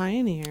 Pioneer,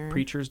 Pioneer,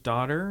 preacher's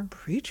daughter,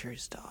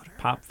 Preacher's Daughter.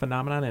 pop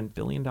phenomenon, and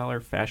billion-dollar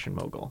fashion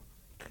mogul.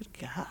 Good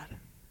God.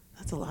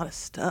 That's a lot of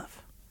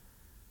stuff.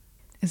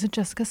 Is it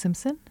Jessica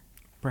Simpson?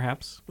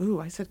 Perhaps.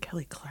 Ooh, I said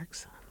Kelly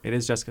Clarkson. It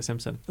is Jessica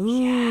Simpson.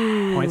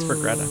 Ooh. Points for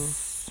Greta.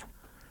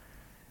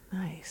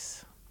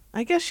 Nice.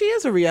 I guess she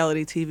is a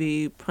reality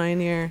TV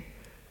pioneer.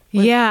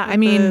 Yeah, I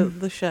mean,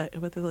 with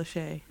the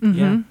Lachey,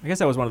 Yeah. I guess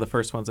that was one of the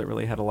first ones that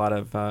really had a lot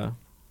of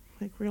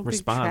like real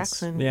Response.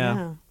 big traction.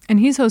 Yeah. and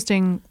he's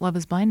hosting Love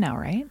Is Blind now,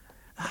 right?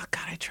 Oh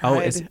God, I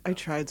tried. is- I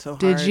tried so hard.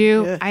 Did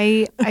you? Yeah.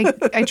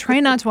 I try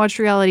not to watch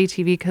reality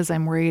TV because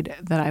I'm worried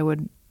that I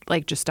would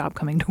like just stop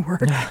coming to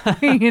work.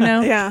 You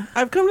know? Yeah,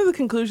 I've come to the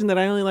conclusion that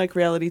I only like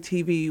reality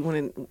TV when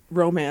in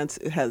romance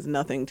it has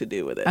nothing to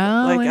do with it.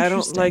 Oh, like I don't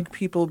interesting. like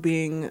people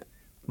being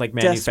like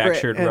desperate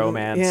manufactured and-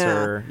 romance yeah.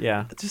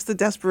 or just the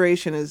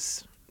desperation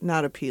is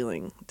not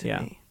appealing to Yeah.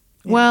 me.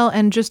 Well,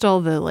 and just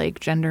all the like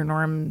gender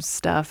norm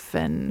stuff,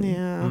 and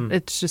Yeah.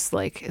 it's just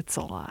like it's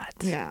a lot.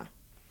 Yeah.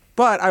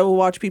 But I will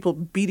watch people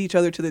beat each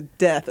other to the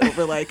death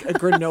over like a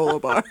granola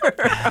bar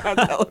on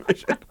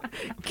television.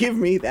 Give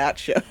me that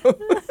show.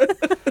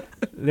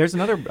 There's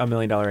another $1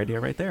 million idea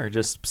right there.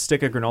 Just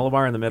stick a granola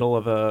bar in the middle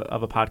of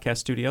a podcast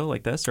studio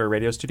like this or a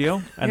radio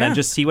studio, and then Yeah.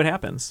 just see what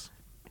happens.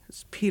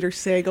 It's Peter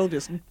Sagal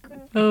just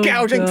Oh,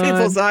 gouging God.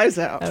 people's eyes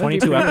out.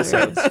 22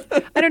 episodes.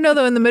 I don't know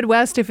though. In the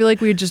Midwest, I feel like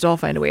we'd just all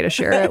find a way to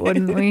share it,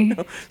 wouldn't we?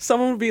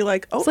 Someone would be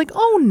like, "Oh, It's like,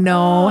 oh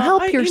no,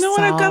 help you yourself.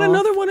 know what? I've got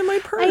another one in my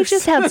purse." I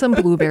just had some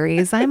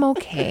blueberries. I'm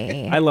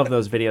okay. I love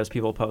those videos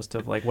people post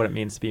of like what it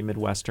means to be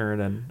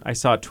Midwestern. And I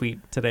saw a tweet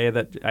today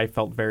that I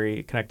felt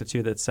very connected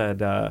to that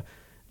said,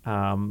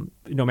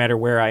 no matter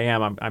where I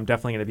am, I'm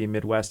definitely going to be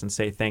Midwest and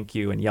say thank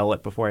you and yell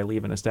it before I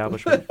leave an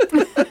establishment.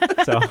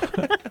 So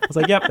I was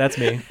like, yep, that's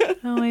me.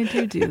 Oh, I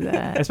do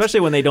that.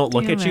 Especially when they don't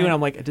look Damn at you it. and I'm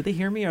like, did they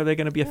hear me? Are they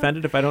going to be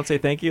offended if I don't say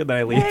thank you? And then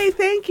I leave. Hey,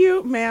 thank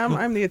you, ma'am.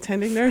 I'm the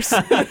attending nurse.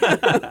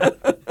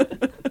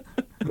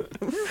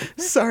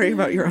 Sorry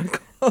about your uncle.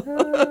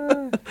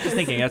 Just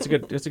thinking, that's a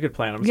good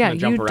plan. I'm just Yeah, going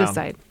to jump you around.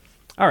 decide.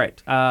 All right,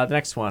 the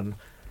next one.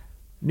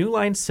 New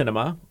Line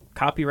Cinema,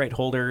 copyright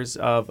holders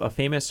of a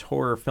famous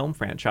horror film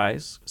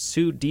franchise,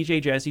 sued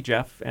DJ Jazzy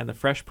Jeff and the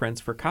Fresh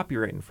Prince for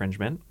copyright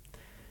infringement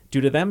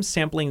due to them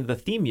sampling the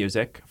theme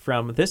music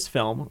from this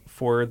film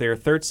for their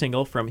third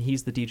single from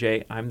He's the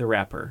DJ, I'm the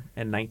Rapper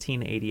in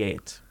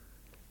 1988.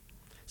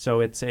 So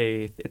it's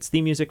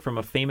theme music from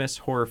a famous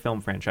horror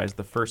film franchise,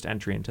 the first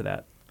entry into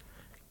that.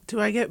 Do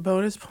I get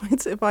bonus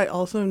points if I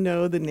also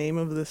know the name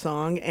of the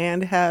song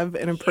and have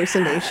an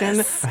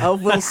impersonation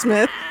of Will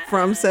Smith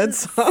from said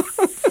song?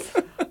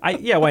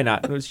 Yeah, why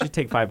not? You should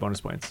take 5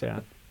 bonus points, yeah.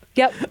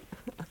 Yep.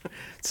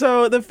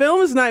 So the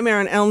film is Nightmare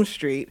on Elm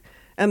Street,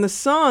 and the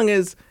song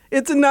is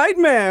It's a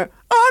Nightmare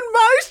on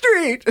My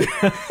Street.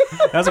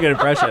 That's a good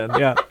impression,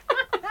 yeah.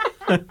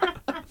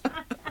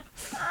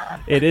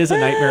 It is a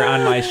nightmare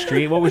on my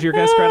street. What was your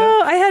guess, Greta?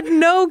 Oh, I had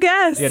no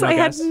guess. You had no I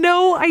guess? had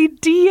no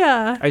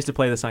idea. I used to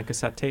play this on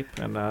cassette tape,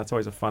 and it's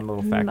always a fun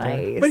little factor.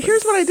 Nice. But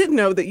here's what I didn't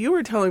know that you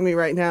were telling me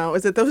right now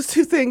is that those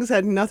two things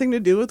had nothing to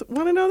do with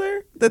one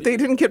another, that they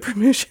didn't get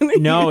permission to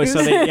No, use.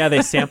 so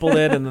they sampled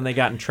it, and then they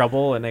got in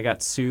trouble, and they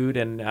got sued,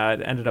 and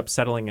it ended up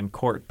settling in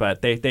court.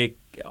 But they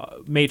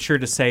made sure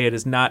to say it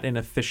is not an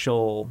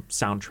official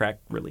soundtrack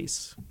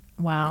release.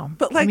 Wow.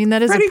 But like, I mean,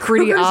 that is Freddy a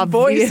pretty Krueger's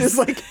obvious. voice is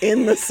like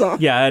in the song.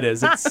 Yeah, it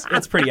is.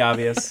 It's pretty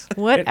obvious.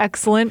 What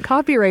excellent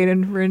copyright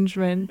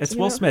infringement. It's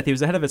Will Smith. He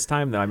was ahead of his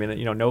time, though. I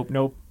mean,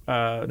 no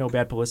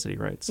bad publicity,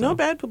 right? So. No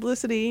bad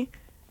publicity.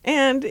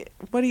 And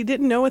what he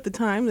didn't know at the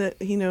time that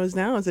he knows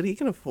now is that he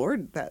can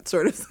afford that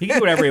sort of thing. He can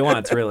do whatever he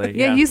wants, really.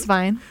 Yeah, he's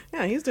fine.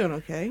 Yeah, he's doing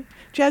okay.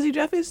 Jazzy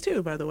Jeff is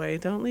too, by the way.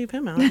 Don't leave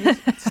him out. He's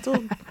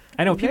still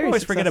I know people very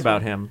always forget successful.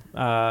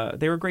 about him.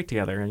 They were great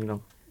together,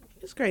 and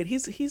He's great.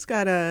 He's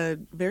got a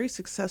very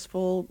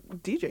successful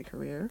DJ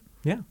career.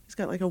 yeah. He's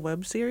got like a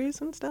web series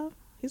and stuff.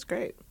 He's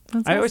great.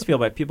 That's I always awesome. feel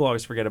bad. People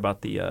always forget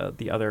about the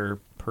other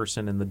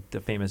person in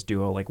the famous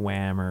duo like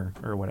Wham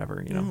or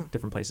whatever,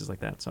 different places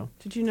like that. So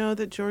Did you know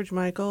that George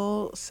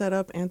Michael set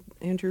up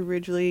Andrew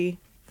Ridgeley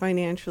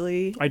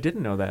financially? I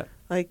didn't know that.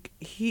 Like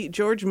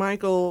George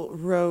Michael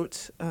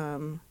wrote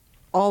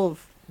all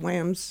of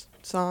Wham's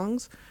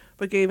songs,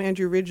 but gave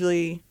Andrew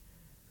Ridgeley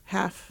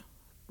half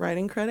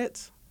writing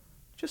credits,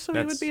 just so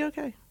he would be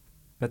okay.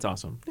 That's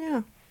awesome.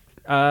 Yeah,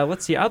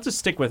 Let's see. I'll just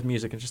stick with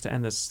music and just to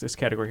end this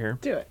category here.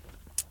 do it.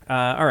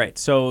 All right.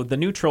 So the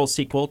new Trolls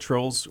sequel,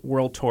 Trolls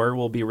World Tour,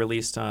 will be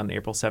released on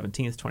April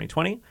 17th,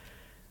 2020.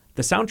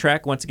 The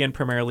soundtrack, once again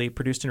primarily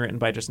produced and written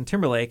by Justin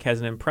Timberlake,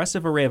 has an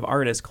impressive array of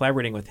artists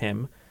collaborating with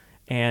him.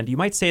 And you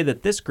might say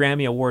that this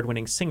Grammy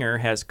Award-winning singer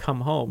has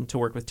come home to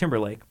work with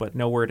Timberlake, but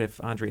no word if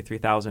Andre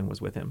 3000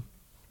 was with him.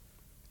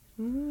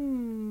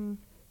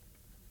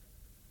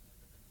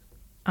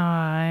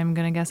 I'm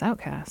going to guess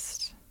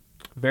Outkast.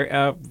 Very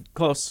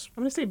close.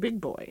 I'm gonna say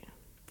Big Boy.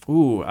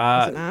 Ooh. Is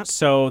it not?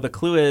 So the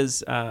clue is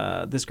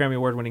this Grammy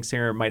Award-winning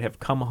singer might have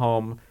come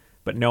home,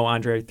 but no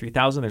Andre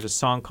 3000. There's a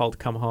song called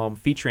Come Home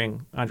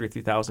featuring Andre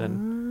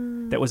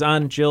 3000 that was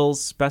on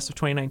Jill's Best of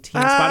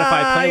 2019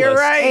 Spotify playlist. You're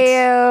right.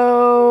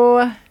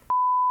 Ayo.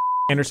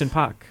 Anderson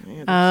 .Paak.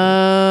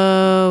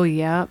 Oh,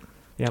 yep.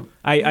 Yep.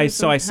 I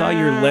saw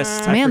your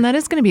list. I Man, that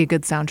is going to be a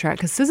good soundtrack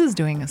because SZA's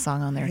doing a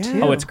song on there Yeah.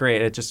 too. Oh, it's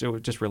great. It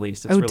was just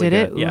released. It's Oh, really did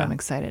it? good. Ooh, Yeah. I'm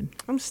excited.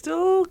 I'm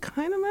still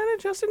kind of mad at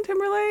Justin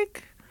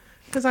Timberlake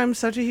because I'm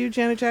such a huge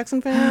Janet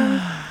Jackson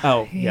fan,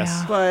 Oh,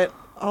 yes. but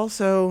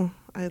also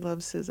I love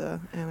SZA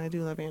and I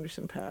do love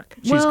Anderson .Paak.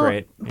 She's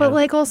great. But Yeah.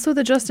 like also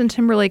the Justin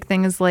Timberlake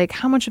thing is like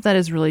how much of that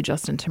is really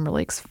Justin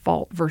Timberlake's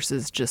fault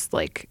versus just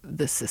like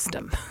the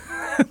system,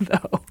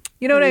 though.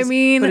 You know what I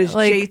mean? But is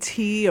like,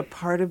 JT a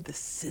part of the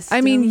system?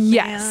 I mean, man?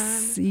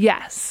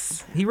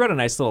 yes. He wrote a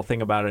nice little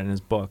thing about it in his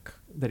book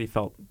that he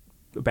felt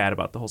bad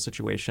about the whole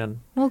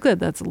situation. Well, good.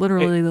 That's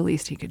literally the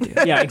least he could do.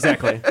 Yeah,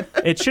 exactly.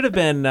 It should have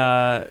been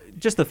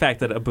just the fact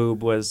that a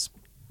boob was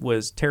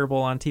terrible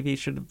on TV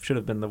should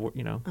have been the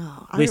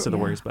least of the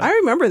worries. But I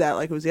remember that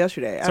like it was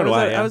yesterday. So do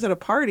I, yeah. I was at a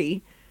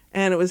party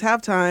and it was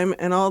halftime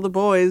and all the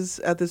boys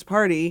at this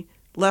party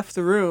left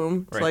the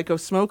room to Right. like go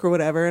smoke or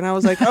whatever. And I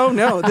was like, oh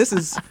no, this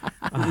is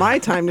my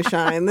time to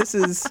shine. This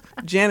is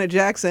Janet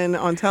Jackson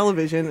on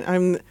television.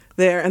 I'm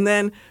there. And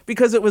then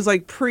because it was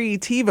like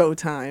pre-TiVo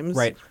times,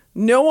 Right.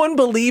 no one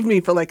believed me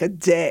for like a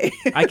day.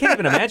 I can't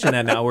even imagine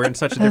that now. We're in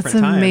such a That's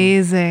different time.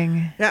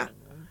 amazing. Yeah.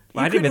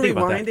 Well, I You didn't even couldn't think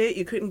about rewind that. it.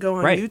 You couldn't go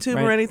on Right, YouTube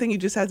right. or anything. You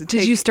just had to Did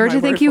take you start my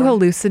to think word you for it.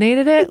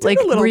 hallucinated it? did Like,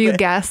 a little were you bit.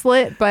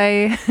 gaslit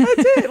by? I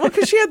did. Well,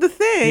 because she had the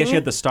thing. Yeah, she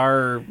had the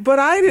star. But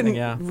I didn't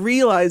Yeah.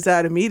 realize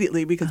that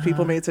immediately because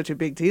people made such a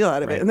big deal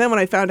out of Right. it. And then when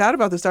I found out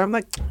about the star, I'm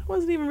like, it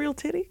wasn't even real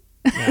titty.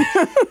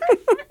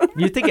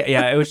 You think?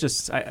 It was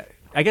just.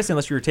 I guess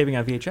unless you were taping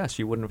on VHS,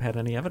 you wouldn't have had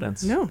any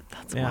evidence. No.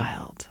 That's Yeah.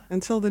 wild.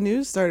 Until the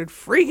news started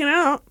freaking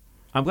out.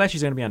 I'm glad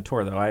she's going to be on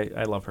tour though.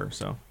 I love her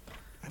so.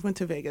 I went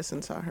to Vegas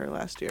and saw her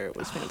last year. It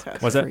was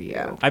fantastic. Was it? For you.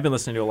 Yeah. I've been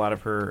listening to a lot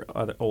of her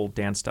other old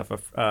dance stuff.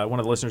 One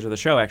of the listeners of the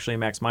show, actually,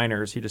 Max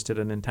Miners, he just did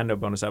a Nintendo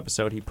bonus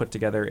episode. He put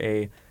together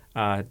a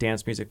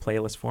dance music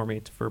playlist for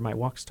me for my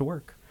walks to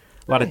work.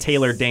 A lot of Nice.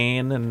 Taylor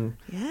Dane and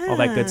all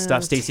that good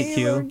stuff. Stacey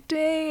Taylor Q.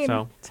 Dane.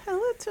 So Tell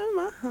it to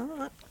my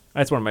heart.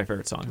 that's one of my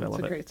favorite songs. I That's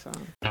love a it. great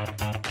song.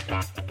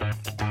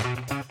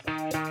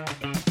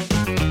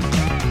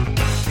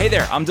 Hey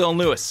there, I'm Dylan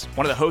Lewis,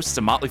 one of the hosts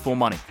of Motley Fool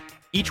Money.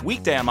 Each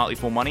weekday on Motley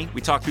Fool Money,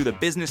 we talk through the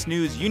business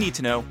news you need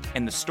to know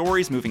and the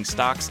stories moving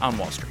stocks on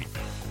Wall Street.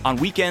 On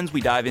weekends,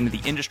 we dive into the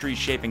industries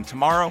shaping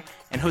tomorrow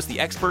and host the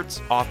experts,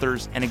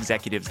 authors, and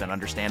executives that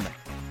understand them.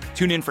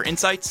 Tune in for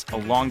insights, a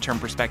long-term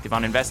perspective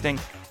on investing,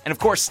 and of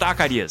course, stock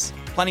ideas.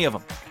 Plenty of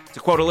them. To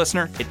quote a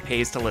listener, it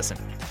pays to listen.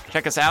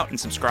 Check us out and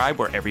subscribe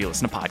wherever you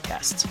listen to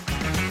podcasts.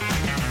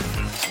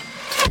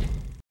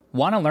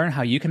 Want to learn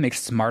how you can make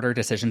smarter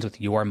decisions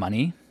with your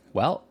money?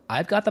 Well,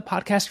 I've got the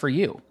podcast for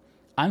you.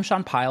 I'm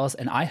Sean Piles,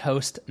 and I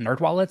host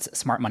NerdWallet's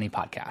Smart Money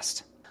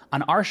Podcast.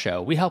 On our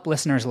show, we help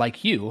listeners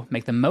like you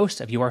make the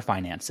most of your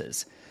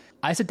finances.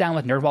 I sit down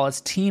with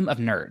NerdWallet's team of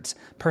nerds,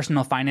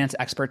 personal finance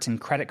experts in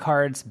credit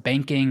cards,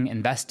 banking,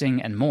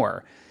 investing, and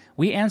more.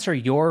 We answer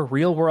your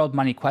real-world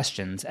money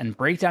questions and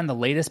break down the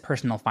latest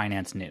personal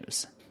finance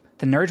news.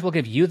 The nerds will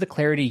give you the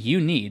clarity you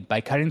need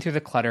by cutting through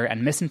the clutter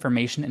and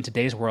misinformation in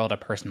today's world of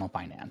personal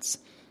finance.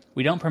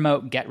 We don't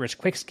promote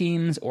get-rich-quick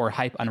schemes or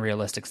hype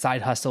unrealistic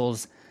side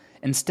hustles.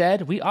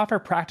 Instead, we offer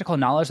practical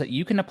knowledge that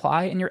you can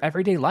apply in your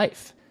everyday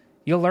life.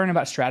 You'll learn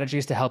about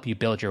strategies to help you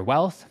build your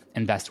wealth,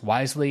 invest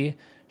wisely,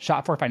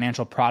 shop for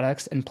financial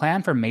products, and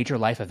plan for major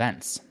life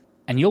events.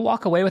 And you'll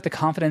walk away with the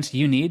confidence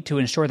you need to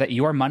ensure that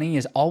your money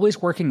is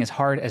always working as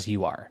hard as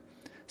you are.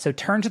 So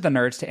turn to the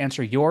nerds to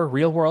answer your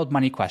real-world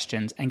money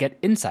questions and get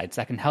insights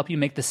that can help you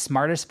make the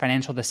smartest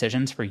financial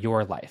decisions for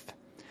your life.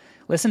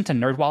 Listen to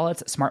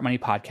NerdWallet's Smart Money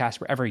Podcast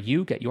wherever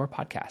you get your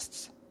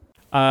podcasts.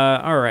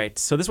 All right.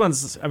 So this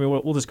one's, I mean,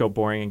 we'll just go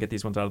boring and get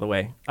these ones out of the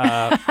way.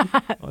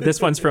 This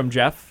one's from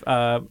Jeff.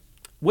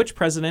 Which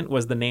president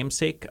was the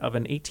namesake of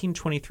an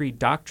 1823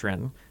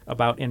 doctrine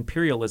about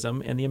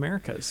imperialism in the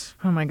Americas?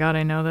 Oh my God,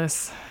 I know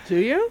this. Do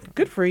you?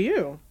 Good for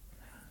you.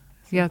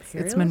 Yeah,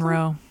 it's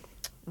Monroe.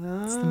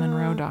 Ah. It's the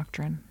Monroe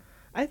Doctrine.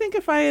 I think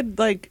if I had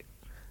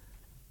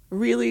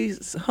really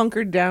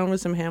hunkered down with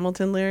some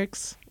Hamilton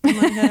lyrics in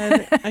my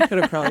head, I could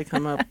have probably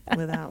come up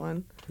with that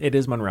one. It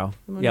is Monroe.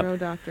 The Monroe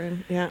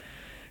Doctrine. Yeah.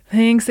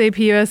 Thanks, AP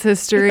US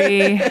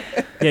History.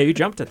 Yeah, you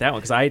jumped at that one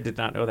because I did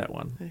not know that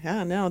one.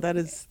 Yeah, no, that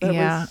was.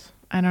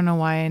 I don't know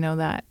why I know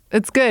that.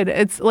 It's good.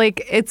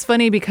 It's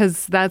funny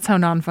because that's how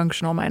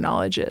non-functional my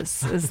knowledge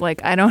is.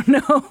 I don't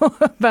know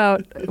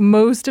about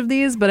most of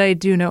these, but I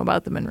do know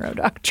about the Monroe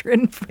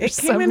Doctrine for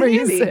some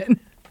reason.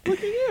 Look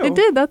at you. It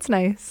did. That's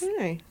nice.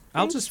 Hey.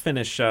 I'll just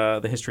finish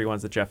the history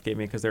ones that Jeff gave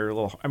me because they're a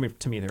little, I mean,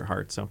 to me, they're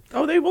hard. So.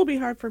 Oh, they will be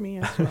hard for me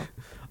as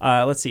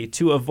well. Let's see.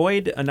 To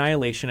avoid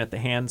annihilation at the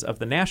hands of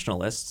the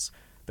nationalists,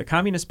 the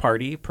Communist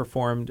Party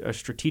performed a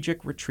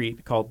strategic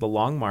retreat called the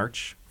Long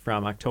March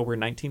from October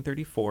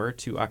 1934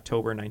 to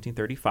October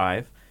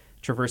 1935,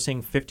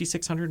 traversing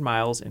 5,600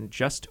 miles in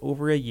just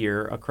over a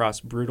year across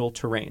brutal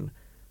terrain.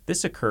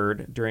 This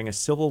occurred during a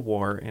civil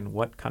war in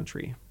what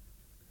country?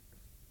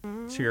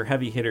 So your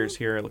heavy hitters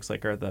here, it looks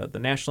like, are the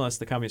Nationalists,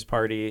 the Communist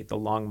Party, the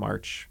Long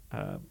March,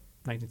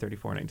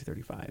 1934,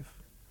 1935.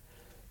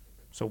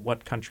 So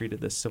what country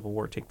did this civil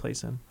war take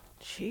place in?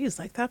 Jeez,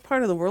 that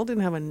part of the world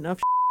didn't have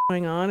enough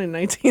going on in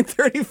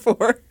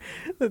 1934.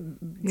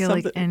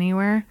 Yeah,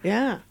 anywhere?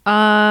 Yeah.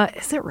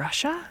 Is it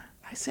Russia?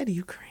 I said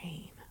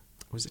Ukraine.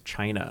 Was it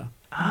China?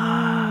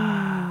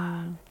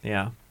 Ah.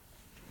 Yeah.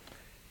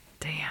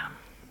 Damn.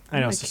 I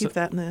know. Keep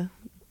that in the...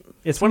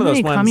 It's one of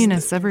those ones.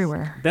 Communists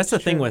everywhere. That's the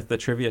thing with the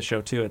trivia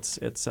show too.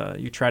 It's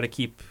you try to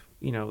keep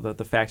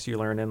the facts you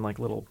learn in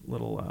little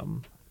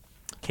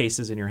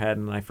cases in your head,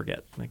 and I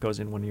forget. It goes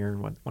in one ear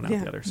and one out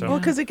the other. So well,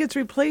 because it gets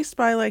replaced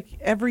by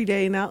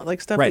everyday now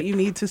stuff that you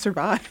need to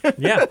survive.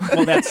 Yeah,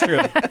 well that's true.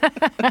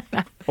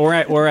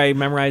 Or I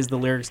memorized the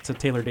lyrics to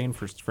Taylor Dane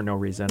for no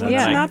reason. Well,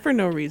 it's not for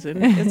no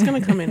reason. It's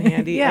going to come in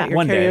handy at your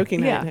one karaoke day.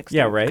 night next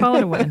Yeah, time. right. Call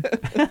it a win.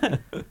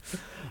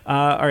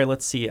 All right,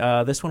 let's see.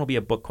 This one will be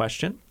a book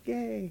question.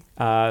 Yay.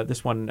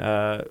 This one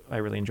I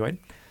really enjoyed.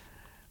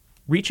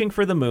 Reaching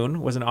for the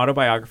Moon was an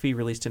autobiography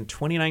released in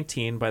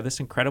 2019 by this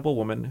incredible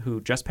woman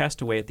who just passed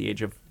away at the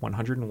age of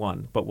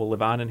 101, but will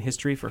live on in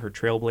history for her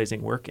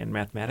trailblazing work in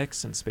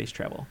mathematics and space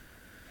travel.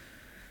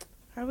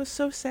 I was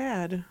so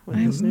sad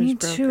when this news Me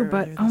broke too,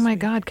 but earlier oh this my week.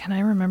 God, can I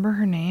remember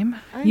her name?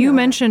 You You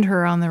mentioned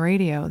her on the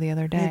radio the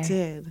other day. I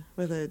did,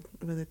 with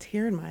a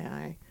tear in my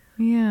eye.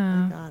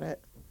 Yeah. I got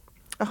it.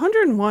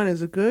 101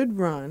 is a good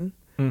run,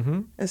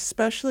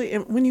 especially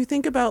when you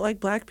think about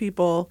Black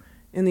people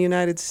in the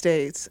United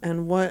States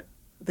and what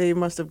they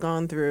must have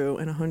gone through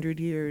in 100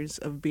 years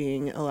of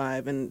being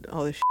alive and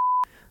all this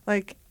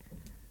shit.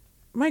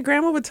 My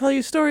grandma would tell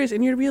you stories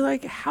and you'd be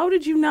like, how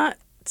did you not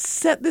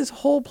set this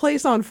whole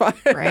place on fire?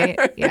 Right,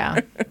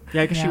 yeah.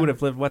 Yeah, because she would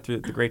have lived, through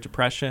the Great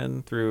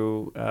Depression,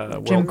 through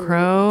Jim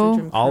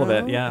Crow. all of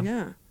it, yeah.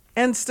 Yeah.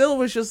 And still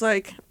was just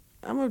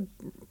I'm a,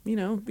 be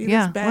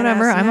this badass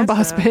whatever. I'm a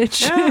boss NASA.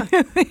 bitch.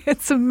 Yeah.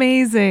 It's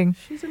amazing.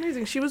 She's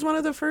amazing. She was one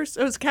of the first.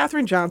 It was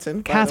Katherine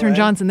Johnson. Katherine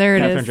Johnson, there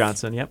it is. Katherine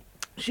Johnson, yep.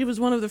 She was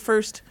one of the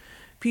first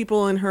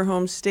people in her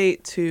home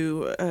state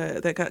to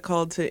that got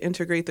called to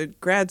integrate the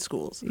grad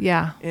schools.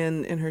 Yeah.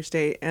 In her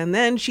state, and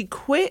then she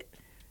quit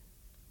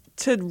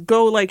to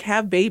go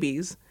have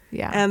babies.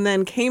 Yeah. And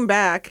then came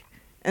back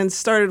and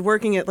started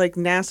working at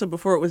NASA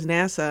before it was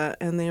NASA,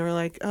 and they were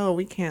like, "Oh,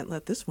 we can't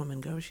let this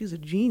woman go. She's a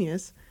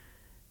genius."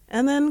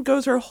 And then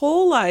goes her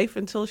whole life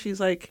until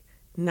she's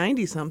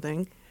 90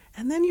 something.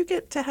 And then you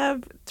get to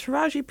have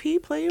Taraji P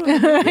play you.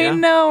 I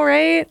know,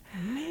 right?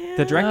 Man.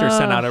 The director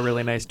sent out a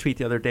really nice tweet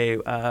the other day.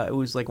 It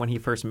was when he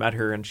first met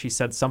her, and she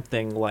said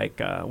something like,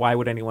 why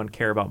would anyone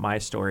care about my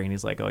story? And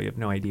he's like, oh, you have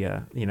no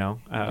idea,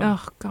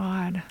 Oh,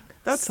 God.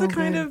 That's So the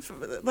kind good.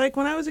 of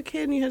when I was a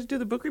kid and you had to do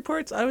the book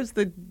reports. I was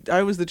the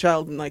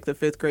child in the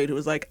 5th grade who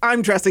was like,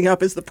 I'm dressing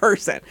up as the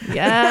person.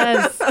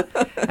 Yes.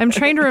 I'm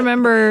trying to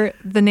remember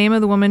the name of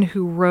the woman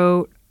who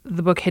wrote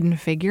the book Hidden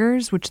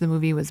Figures, which the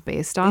movie was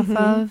based off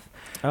of.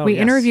 Oh, We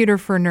yes. interviewed her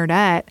for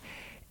Nerdette,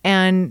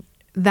 and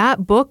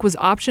that book was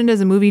optioned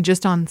as a movie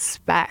just on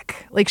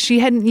spec. She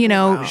hadn't,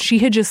 she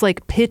had just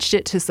pitched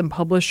it to some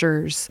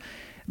publishers,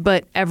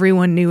 but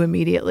everyone knew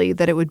immediately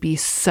that it would be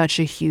such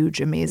a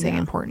huge, amazing,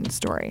 important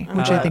story,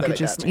 which I think that it it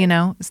just, got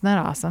made. isn't that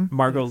awesome?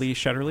 Margot Lee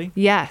Shetterly.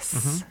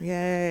 Yes.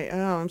 Yay.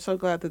 Oh, I'm so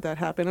glad that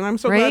happened. And I'm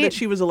so Right? glad that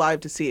she was alive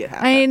to see it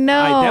happen. I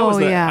know.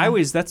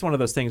 That's one of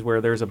those things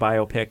where there's a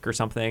biopic or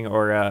something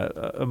or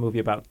a movie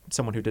about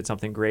someone who did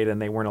something great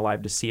and they weren't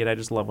alive to see it. I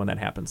just love when that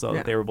happens, though,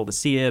 that they were able to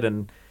see it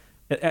and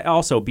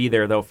Also be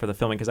there, though, for the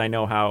filming, because I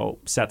know how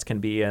sets can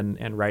be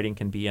and writing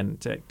can be, and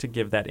to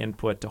give that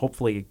input to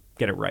hopefully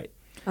get it right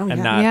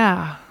and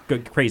not go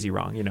crazy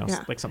wrong,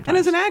 like sometimes. And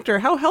as an actor,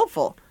 how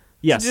helpful.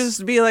 Yes. To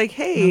just be like,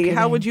 hey,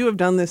 how would you have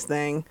done this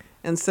thing?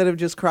 Instead of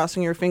just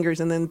crossing your fingers,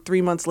 and then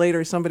 3 months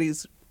later,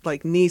 somebody's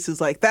like niece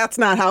is like, that's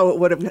not how it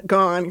would have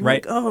gone. You're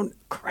right. Like, oh,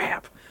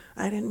 crap.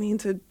 I didn't mean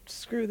to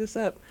screw this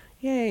up.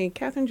 Yay,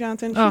 Katherine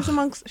Johnson.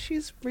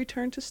 She's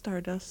returned to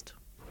Stardust.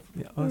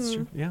 Yeah, that's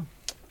true. Yeah.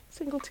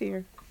 Single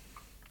tear.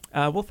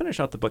 We'll finish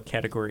out the book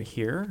category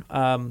here.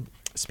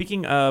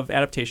 Speaking of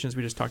adaptations,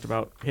 we just talked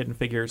about Hidden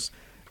Figures.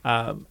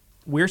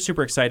 We're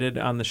super excited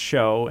on the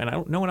show,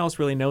 and no one else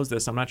really knows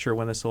this. I'm not sure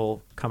when this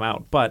will come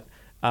out, but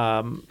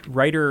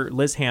writer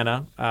Liz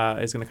Hanna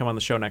is going to come on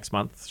the show next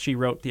month. She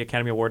wrote the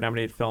Academy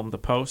Award-nominated film The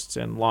Post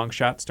and Long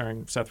Shot,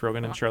 starring Seth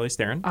Rogen and Charlize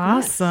Theron.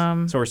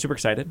 Awesome. So we're super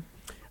excited.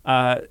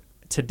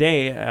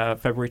 Today,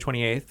 February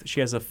 28th, she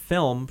has a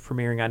film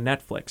premiering on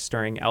Netflix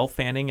starring Elle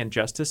Fanning and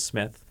Justice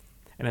Smith,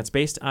 and it's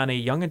based on a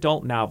young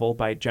adult novel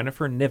by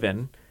Jennifer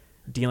Niven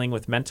dealing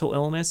with mental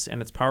illness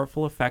and its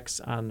powerful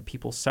effects on the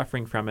people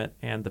suffering from it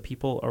and the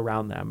people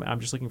around them. I'm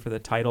just looking for the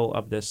title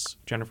of this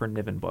Jennifer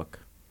Niven book.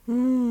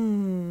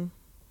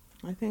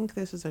 I think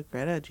this is a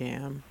Greta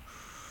jam.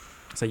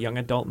 It's a young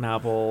adult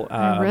novel.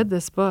 I read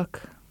this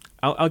book.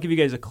 I'll give you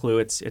guys a clue.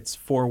 It's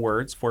 4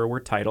 words,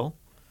 4-word title.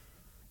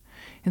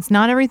 It's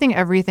not everything.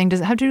 Does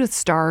it have to do with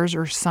stars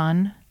or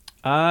sun?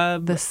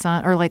 The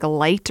sun, or like a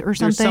light or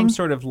something? There's some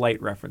sort of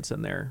light reference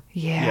in there.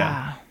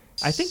 Yeah.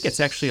 I think it's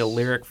actually a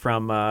lyric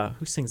from,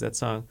 who sings that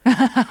song?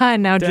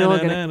 Now Jill will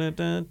get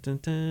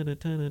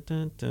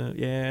it.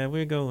 Yeah,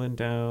 we're going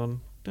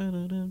down.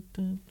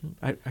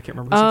 I can't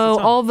remember. Oh,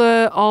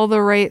 all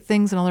the right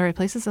things in all the right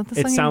places. Is that the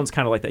song? It sounds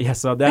kind of like that.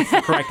 Yes, so that's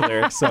the correct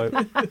lyric. So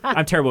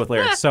I'm terrible with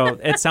lyrics. So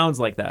it sounds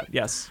like that.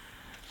 Yes.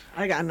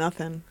 I got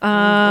nothing.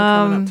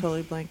 I'm coming up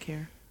totally blank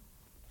here.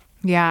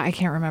 Yeah, I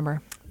can't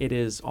remember. It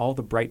is All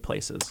the Bright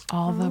Places.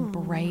 All the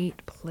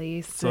Bright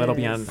Places. So that'll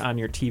be on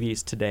your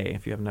TVs today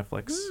if you have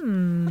Netflix.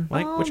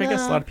 Which I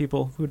guess a lot of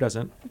people, who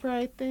doesn't?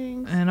 Bright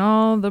things. And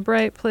all the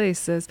bright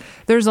places.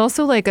 There's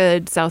also like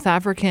a South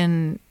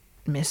African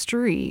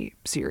mystery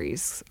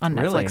series on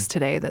Netflix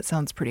today that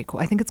sounds pretty cool.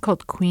 I think it's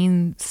called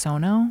Queen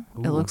Sono.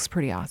 Ooh, it looks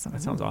pretty awesome.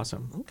 That sounds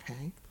awesome.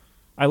 Okay.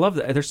 I love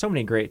that. There's so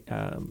many great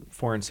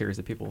foreign series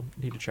that people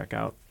need to check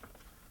out.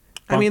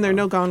 I mean, they're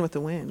no Gone with the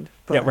Wind.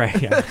 But. Yeah,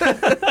 right. Yeah.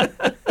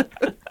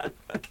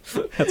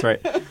 That's right.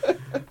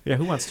 Yeah,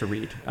 who wants to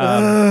read? All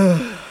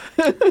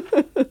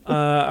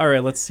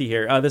right, let's see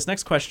here. This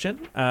next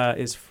question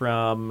is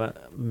from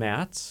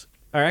Matt.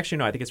 Or actually,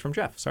 no, I think it's from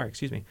Jeff. Sorry,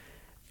 excuse me.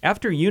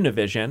 After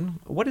Univision,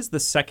 what is the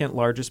second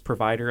largest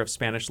provider of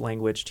Spanish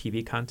language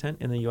TV content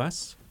in the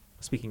U.S.?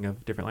 Speaking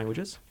of different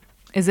languages.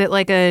 Is it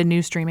like a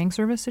new streaming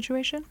service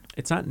situation?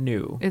 It's not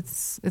new.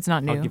 It's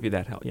not new. I'll give you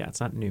that help. Yeah, it's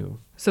not new.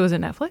 So is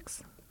it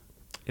Netflix?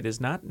 It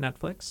is not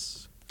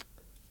Netflix.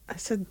 I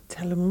said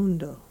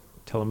Telemundo.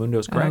 Telemundo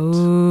is correct.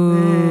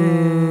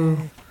 Oh.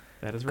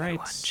 That is right.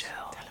 Go on, Jill.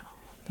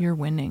 You're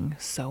winning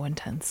so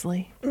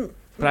intensely.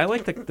 But I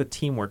like the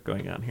teamwork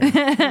going on here.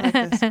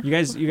 You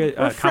guys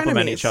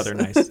compliment each other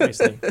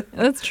nicely.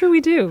 That's true, we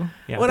do.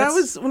 Yeah, when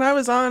I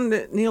was on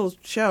Neil's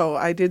show,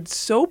 I did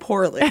so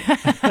poorly.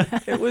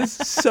 It was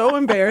so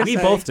embarrassing.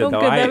 We both did, though.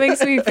 Good. That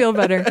makes me feel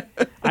better.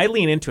 I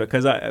lean into it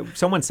because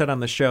someone said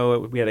on the show,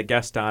 we had a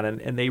guest on,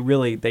 and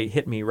they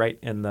hit me right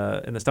in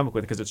the stomach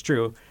with it because it's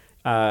true.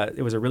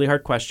 It was a really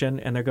hard question,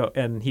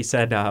 and he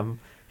said.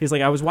 He's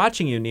like, I was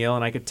watching you, Neil,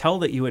 and I could tell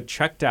that you had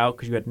checked out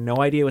because you had no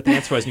idea what the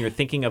answer was, and you were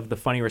thinking of the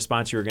funny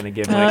response you were going to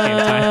give when it came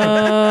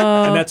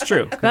time. And that's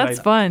true. That's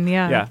fun,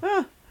 yeah.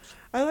 Yeah.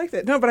 I liked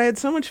it. No, but I had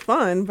so much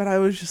fun, but I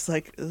was just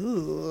like,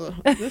 ooh,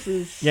 this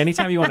is... Yeah,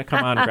 anytime you want to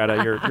come on,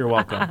 Greta, you're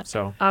welcome.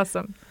 So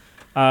awesome.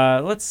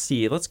 Let's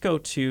see. Let's go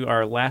to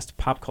our last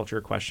pop culture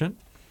question.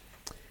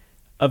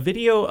 A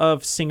video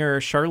of singer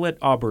Charlotte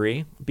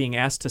Aubrey being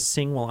asked to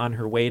sing while on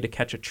her way to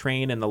catch a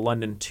train in the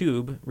London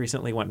Tube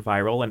recently went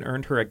viral and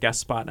earned her a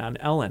guest spot on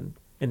Ellen.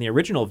 In the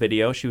original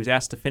video, she was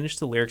asked to finish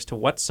the lyrics to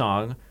what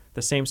song,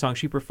 the same song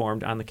she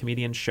performed on the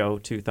comedian's show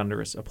to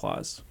thunderous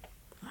applause.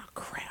 Oh,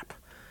 crap.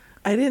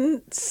 I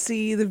didn't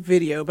see the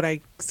video, but I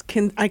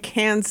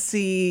can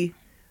see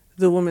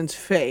the woman's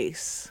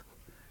face.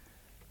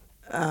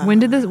 When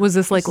did this? Was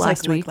this like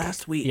last week?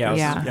 Last week.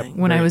 Yeah.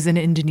 When I was in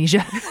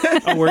Indonesia.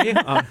 Oh, were you?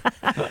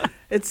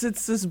 It's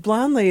this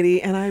blonde lady,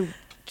 and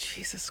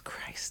Jesus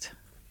Christ.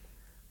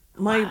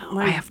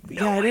 I have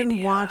no idea. I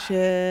didn't watch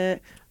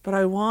it, but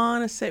I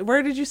want to say,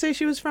 where did you say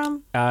she was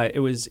from?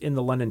 It was in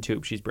the London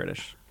Tube. She's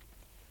British.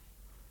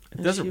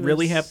 It doesn't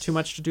really have too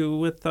much to do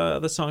with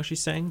the song she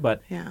sang,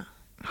 but yeah.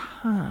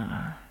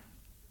 I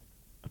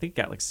think it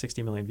got like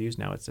 60 million views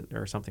now,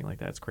 or something like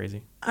that. It's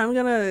crazy. I'm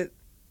gonna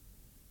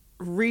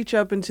reach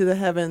up into the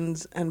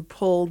heavens and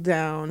pull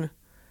down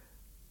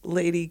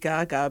Lady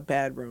Gaga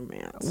Bad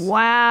Romance.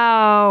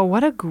 Wow,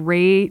 what a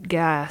great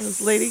guess.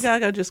 Lady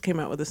Gaga just came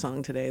out with a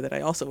song today that I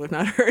also have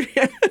not heard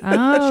yet.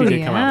 Oh, she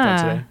did come out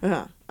with that today.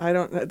 Yeah, I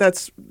don't.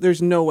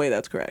 There's no way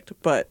that's correct,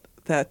 but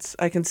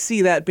I can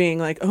see that being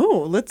like,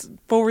 oh, let's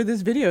forward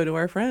this video to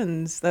our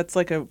friends. That's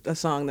like a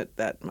song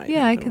that might.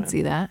 Yeah, I happen can with.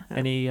 see that.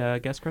 Any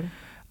guest credit?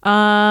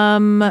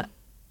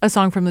 A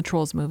song from the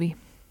Trolls movie.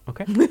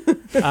 Okay.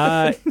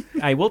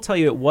 I will tell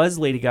you, it was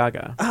Lady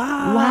Gaga,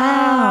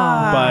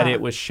 Wow. but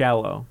it was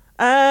Shallow.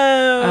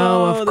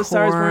 Oh, of the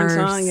Stars Born course.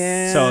 song,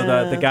 yeah.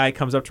 So the guy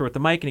comes up to her with the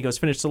mic and he goes,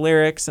 finish the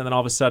lyrics, and then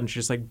all of a sudden she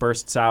just like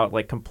bursts out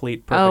like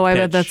complete perfect Oh, I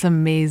bet pitch. that's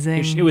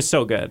amazing. It was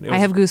so good. It was, I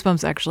have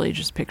goosebumps actually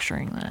just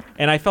picturing that.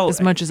 and I felt As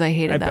much as I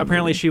hated that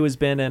Apparently, movie. she was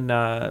been in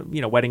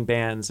wedding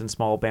bands and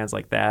small bands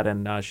like that,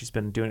 and she's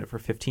been doing it for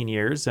 15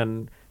 years.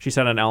 And she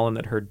said on Ellen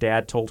that her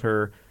dad told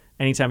her,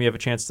 anytime you have a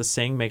chance to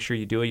sing, make sure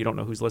you do it. You don't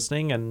know who's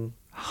listening, and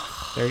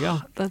there you go.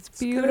 That's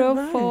Good advice.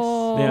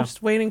 beautiful. Yeah. I'm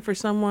just waiting for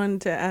someone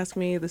to ask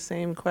me the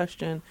same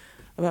question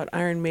about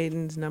Iron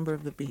Maiden's Number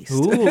of the Beast.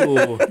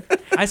 Ooh,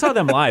 I saw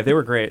them live. They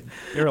were great.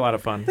 They were a lot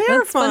of fun. They're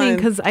That's funny fun.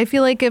 because I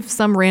feel like if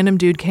some random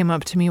dude came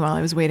up to me while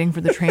I was waiting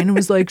for the train and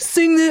was like,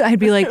 sing this, I'd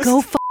be like, go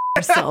f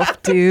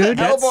yourself, dude.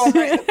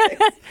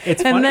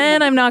 It's And funny.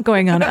 then I'm not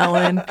going on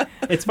Ellen.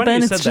 It's funny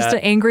Then you it's said just that. an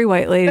angry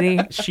white lady.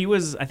 I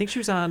think she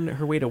was on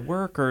her way to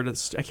work, or I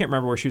can't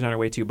remember where she was on her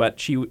way to, but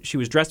she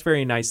was dressed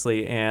very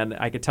nicely, and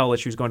I could tell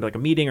that she was going to like a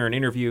meeting or an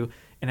interview.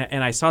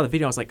 And I saw the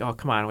video. I was like, oh,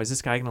 come on, was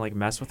this guy gonna like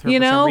mess with her? You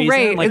for some know, reason?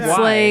 right? Like, it's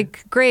why?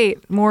 like,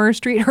 great, more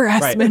street Right.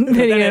 harassment But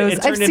then videos. it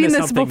I've turned seen into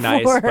this something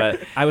before. nice,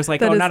 but I was like,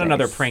 That oh, is not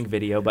another nice. prank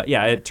video, but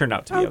yeah, it turned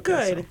out to be Oh,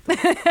 okay. good.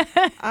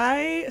 So.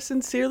 I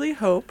sincerely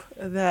hope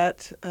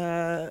that,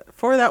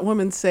 for that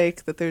woman's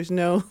sake, that there's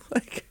no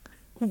like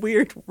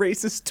weird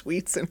racist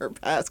tweets in her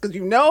past, because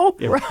you know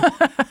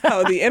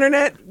how the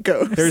internet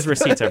goes. There's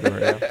receipts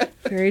everywhere. Yeah.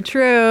 Very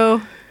true.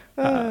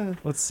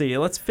 Let's see.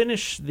 Let's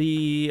finish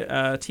the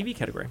TV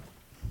category.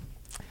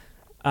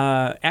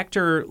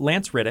 Actor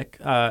Lance Riddick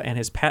and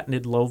his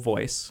patented low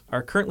voice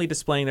are currently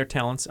displaying their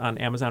talents on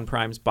Amazon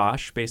Prime's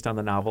Bosch, based on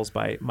the novels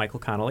by Michael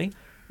Connelly,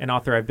 an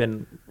author I've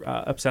been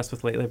obsessed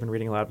with lately. I've been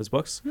reading a lot of his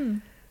books.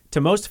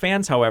 To most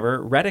fans, however,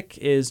 Riddick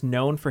is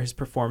known for his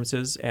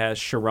performances as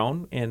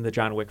Chiron in the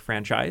John Wick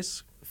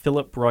franchise,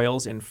 Philip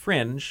Broyles in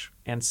Fringe,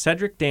 and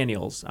Cedric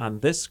Daniels on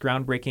this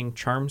groundbreaking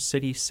Charm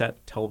City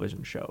set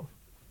television show.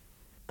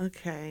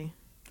 Okay.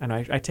 And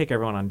I take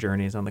everyone on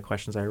journeys on the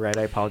questions I write.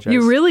 I apologize.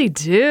 You really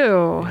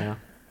do. Yeah.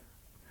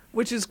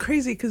 Which is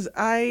crazy because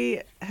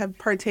I have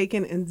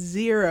partaken in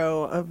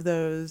 0 of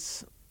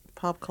those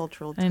pop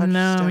cultural I touchstones.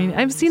 know. I mean,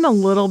 I've seen a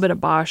little bit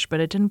of Bosch, but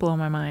it didn't blow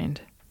my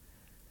mind.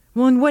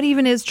 Well, and what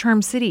even is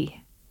Charm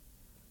City?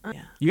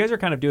 You guys are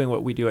kind of doing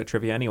what we do at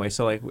Trivia anyway,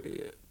 so like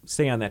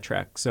stay on that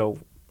track. So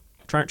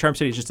Charm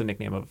City is just a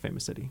nickname of a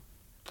famous city.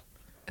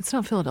 It's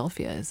not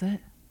Philadelphia, is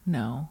it?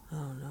 No.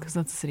 Oh, no. Because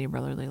that's the city of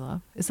brotherly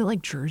love. Is it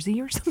like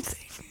Jersey or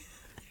something?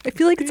 I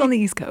feel like it's on the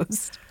East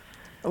Coast.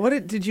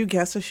 Did you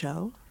guess a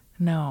show?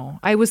 No.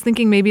 I was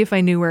thinking maybe if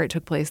I knew where it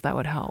took place, that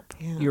would help.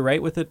 You're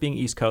right with it being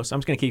East Coast. I'm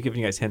just going to keep giving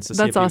you guys hints to see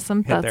That's if you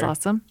awesome. hit That's there.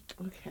 awesome.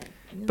 Okay.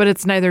 But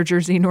it's neither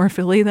Jersey nor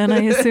Philly, then, I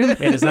assume.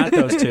 It is not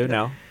those two,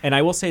 no. And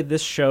I will say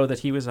this show that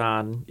he was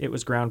on, it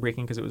was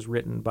groundbreaking because it was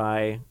written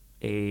by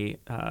a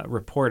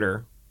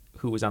reporter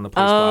who was on the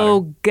police blotter.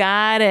 Oh,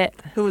 got it.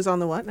 Who was on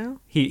the what now?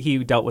 He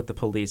dealt with the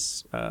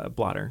police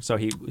blotter, so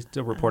he was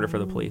a reporter for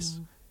the police.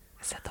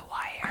 Is it The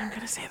Wire? I'm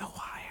going to say The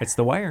Wire. It's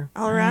The Wire.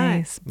 All right.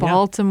 Nice.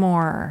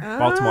 Baltimore.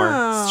 Baltimore.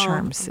 Oh.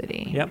 Charm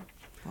City. Yep.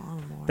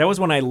 That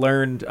was when I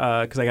learned,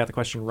 because I got the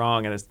question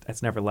wrong, and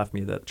it's never left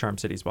me, that Charm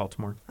City's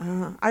Baltimore.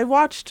 I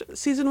watched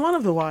season 1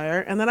 of The Wire,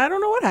 and then I don't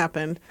know what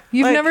happened.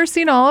 You've Like, never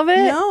seen all of it?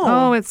 No.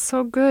 Oh, it's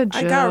so good,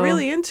 I Jill. got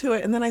really into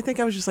it, and then I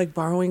think I was just like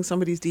borrowing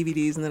somebody's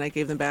DVDs, and then I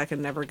gave them back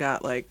and never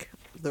got like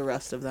the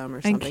rest of them or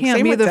I something. can't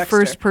Same be with the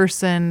Dexter.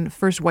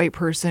 first white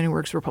person who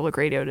works for public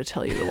radio to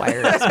tell you The Wire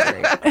is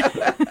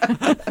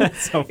great.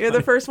 So You're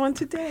the first one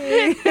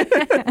today.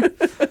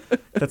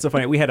 That's so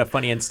funny. We had a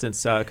funny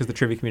instance because the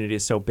trivia community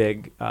is so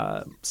big.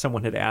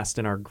 Someone had asked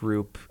in our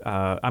group,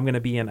 I'm going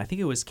to be in, I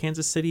think it was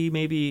Kansas City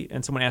maybe,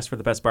 and someone asked for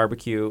the best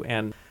barbecue.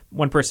 And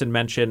one person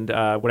mentioned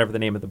whatever the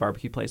name of the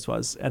barbecue place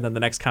was. And then the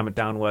next comment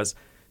down was,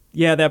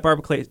 yeah, that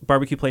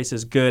barbecue place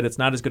is good. It's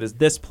not as good as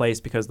this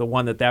place because the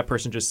one that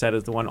person just said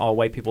is the one all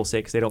white people say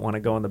because they don't want to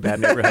go in the bad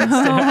neighborhoods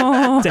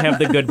to have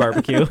the good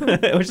barbecue.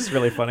 It was just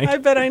really funny. I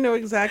bet I know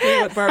exactly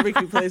what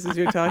barbecue places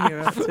you're talking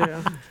about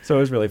too. So it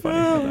was really funny.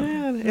 Oh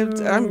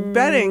man, I'm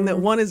betting that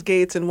one is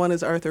Gates and one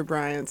is Arthur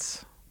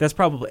Bryant's. That's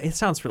probably, it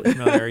sounds really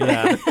familiar,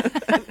 yeah.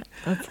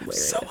 That's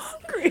hilarious. So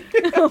hungry.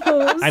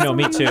 I know,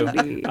 me too.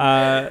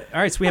 All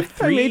right, so we have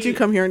 3. I made you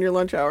come here in your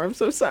lunch hour. I'm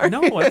so sorry.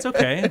 No, it's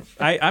okay.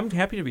 I'm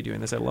happy to be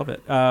doing this. I love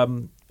it.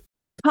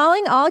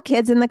 Calling all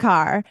kids in the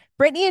car.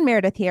 Brittany and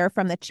Meredith here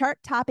from the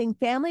chart-topping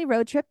Family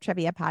Road Trip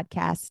Trivia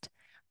Podcast.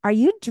 Are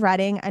you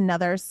dreading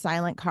another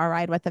silent car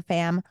ride with the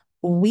fam?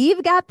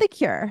 We've got the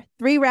cure.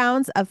 3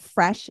 rounds of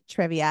fresh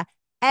trivia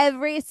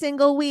every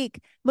single week.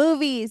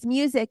 Movies,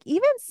 music,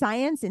 even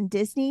science and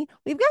Disney.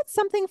 We've got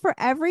something for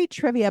every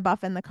trivia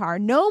buff in the car.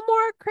 No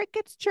more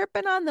crickets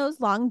chirping on those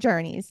long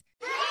journeys.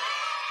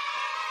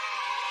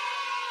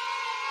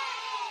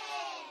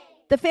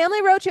 The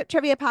Family Road Trip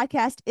Trivia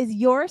Podcast is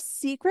your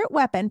secret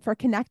weapon for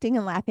connecting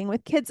and laughing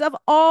with kids of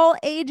all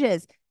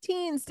ages.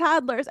 Teens,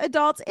 toddlers,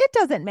 adults, it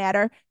doesn't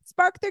matter.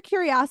 Spark their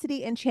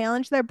curiosity and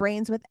challenge their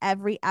brains with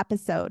every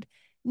episode.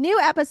 New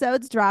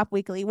episodes drop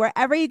weekly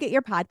wherever you get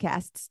your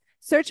podcasts.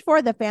 Search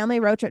for the Family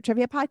Road Trip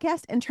Trivia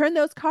Podcast and turn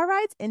those car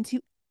rides into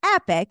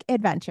epic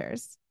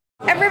adventures.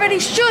 Everybody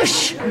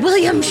shush!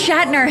 William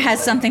Shatner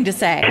has something to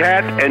say.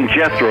 Cat and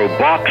Jethro,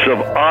 Box of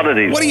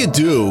Oddities. What do you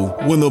do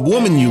when the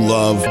woman you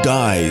love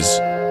dies?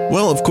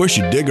 Well, of course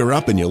you dig her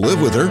up and you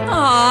live with her.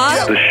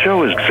 Aww. The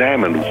show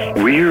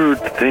examines weird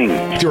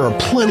things. There are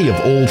plenty of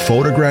old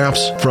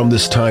photographs from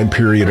this time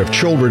period of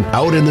children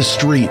out in the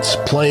streets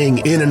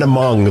playing in and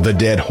among the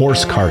dead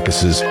horse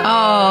carcasses.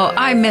 Oh,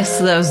 I miss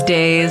those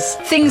days.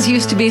 Things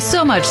used to be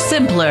so much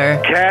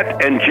simpler.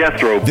 Cat and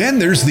Jethro. Then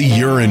there's the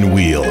urine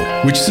wheel,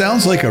 which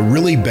sounds like a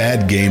really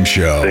bad game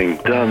show. Thing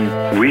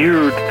done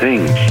weird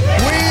things.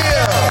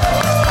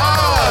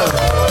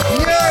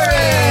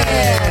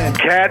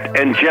 Cat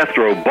and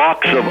Jethro,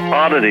 Box of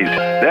Oddities.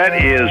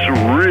 That is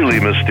really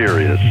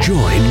mysterious.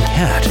 Join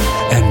Cat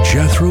and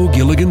Jethro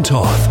Gilligan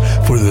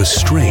Toth for the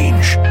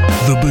strange,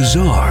 the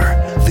bizarre,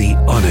 the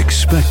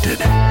unexpected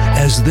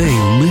as they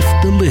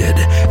lift the lid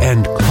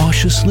and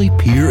cautiously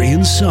peer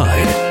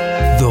inside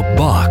the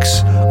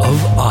Box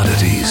of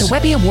Oddities. The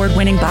Webby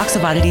Award-winning Box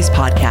of Oddities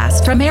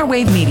podcast from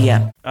Airwave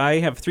Media. I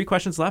have 3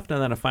 questions left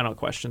and then a final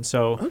question,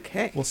 so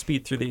Okay. we'll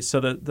speed through these. So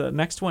the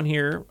next one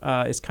here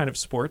is kind of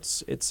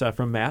sports. It's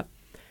from Matt.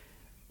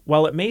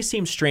 While it may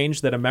seem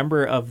strange that a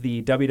member of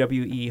the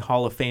WWE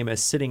Hall of Fame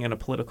is sitting in a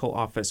political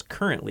office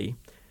currently,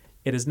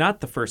 it is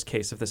not the first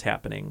case of this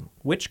happening.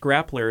 Which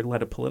grappler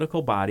led a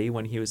political body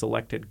when he was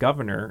elected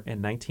governor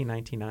in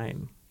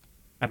 1999?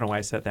 I don't know why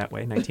I said it that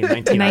way.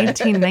 1999.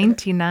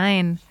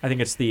 1999. I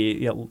think it's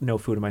the no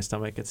food in my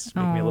stomach. It's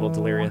making me a little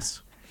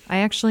delirious. I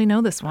actually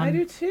know this one. I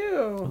do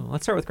too. Well,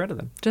 let's start with Greta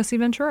then. Jesse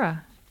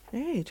Ventura.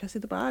 Hey, Jesse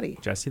the Body.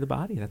 Jesse the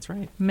Body. That's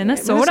right.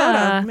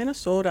 Minnesota.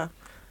 Minnesota.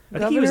 I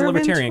think he was a Governor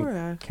libertarian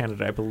Ventura.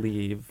 candidate, I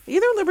believe.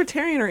 Either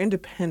libertarian or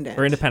independent.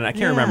 Or independent. I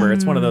can't remember.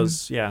 It's one of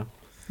those, yeah.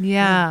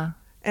 Yeah.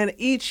 And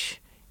each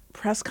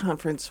press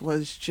conference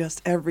was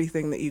just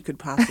everything that you could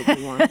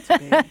possibly want it to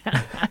be.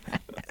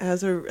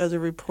 As a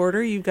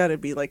reporter, you've got to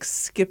be like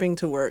skipping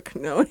to work,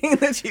 knowing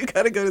that you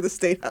got to go to the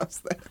State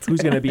House.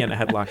 Who's going to be in a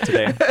headlock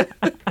today?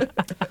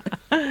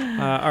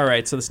 All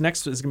right, so this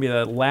next is going to be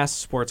the last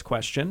sports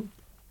question.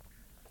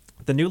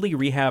 The newly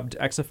rehabbed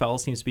XFL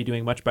seems to be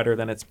doing much better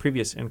than its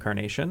previous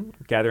incarnation,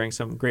 gathering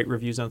some great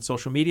reviews on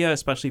social media,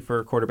 especially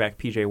for quarterback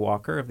PJ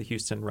Walker of the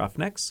Houston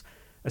Roughnecks.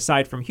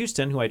 Aside from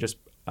Houston, who I just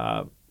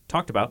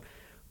talked about,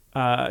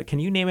 can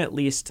you name at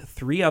least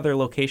 3 other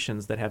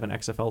locations that have an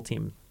XFL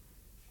team?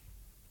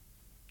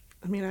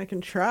 I mean, I can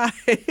try.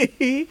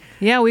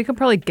 Yeah, we could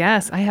probably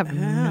guess. I have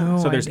no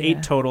So there's idea.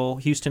 8 total.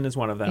 Houston is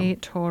one of them.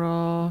 8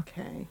 total.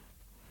 Okay.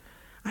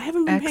 I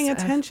haven't been paying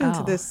attention to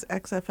XFL. this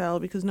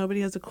XFL because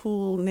nobody has a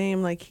cool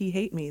name like He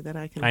Hate Me that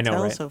I can I know,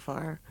 tell right? so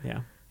far.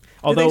 Yeah.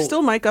 Do they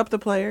still mic up the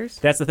players?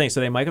 That's the thing. So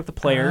they mic up the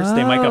players,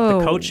 they mic up the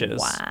Oh,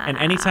 coaches, and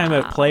anytime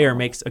a player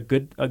makes a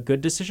good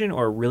decision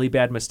or a really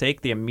bad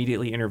mistake, they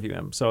immediately interview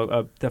him.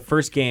 So the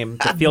first game,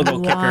 the field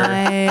goal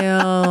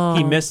kicker,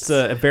 he missed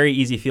a very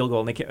easy field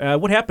goal. And they,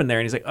 what happened there?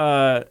 And he's like,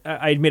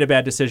 I made a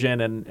bad decision,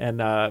 and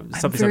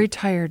something. I'm very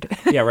tired.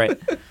 Yeah, right.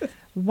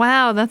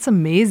 Wow, that's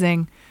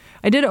amazing.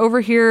 I did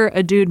overhear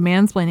a dude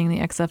mansplaining the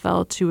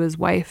XFL to his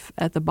wife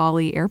at the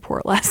Bali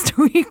airport last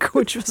week,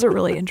 which was a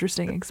really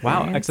interesting Wow,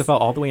 experience.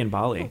 XFL all the way in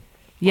Bali.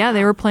 Yeah,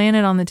 they were playing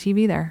it on the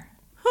TV there.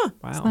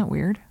 Wow. Isn't that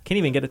weird? Can't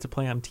even get it to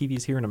play on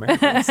TVs here in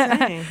America.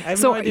 I have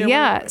So no idea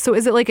yeah, so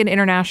is it like an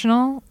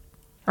international?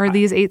 Are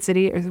these 8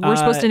 cities? We're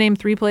supposed to name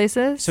 3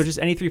 places? So just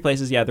any 3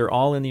 places. Yeah, they're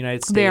all in the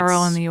United States. They are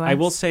all in the U.S. I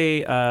will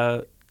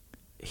say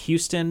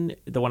Houston,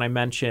 the one I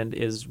mentioned,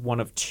 is one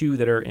of 2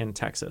 that are in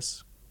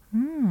Texas.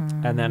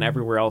 And then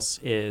everywhere else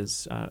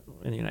is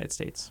in the United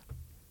States.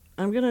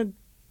 I'm going to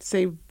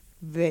say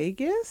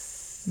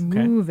Vegas.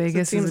 Okay. Ooh, So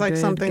Vegas it seems is a like good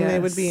something they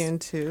would guess. be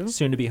into.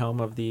 Soon to be home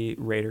of the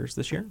Raiders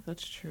this year.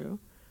 That's true.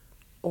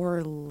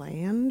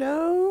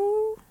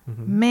 Orlando.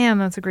 Man,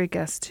 that's a great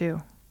guess too.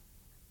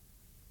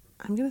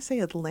 I'm going to say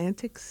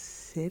Atlantic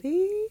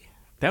City.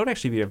 That would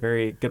actually be a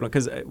very good one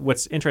because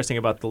what's interesting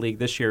about the league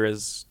this year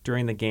is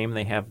during the game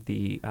they have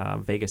the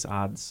Vegas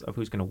odds of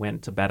who's going to win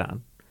to bet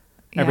on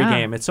every Yeah.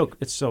 game. It's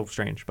so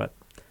strange, but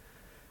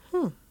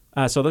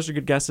so those are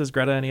good guesses.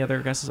 Greta, any other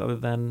guesses other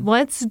than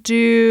Let's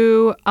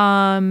do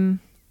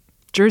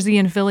Jersey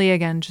and Philly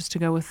again, just to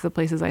go with the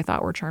places I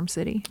thought were Charm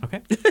City.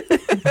 Okay.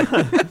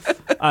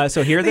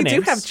 So here are the They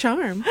names. do have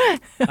charm.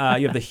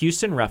 You have the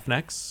Houston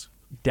Roughnecks,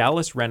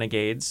 Dallas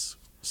Renegades,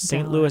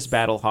 St. Louis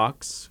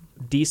Battlehawks,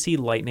 DC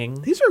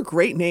Lightning, These are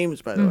great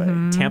names, by the way.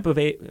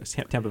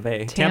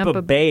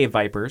 Tampa Bay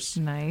Vipers,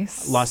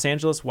 Nice. Los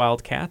Angeles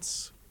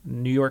Wildcats,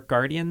 New York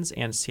Guardians,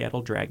 and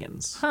Seattle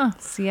Dragons.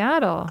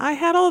 Seattle. I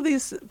had all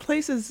these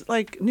places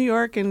like New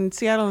York and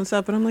Seattle and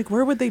stuff, but I'm like,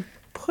 where would they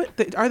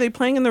Are they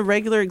playing in the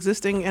regular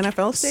existing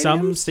NFL stadiums?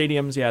 Some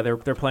stadiums, yeah, they're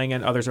playing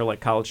in. Others are like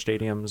college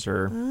stadiums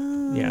or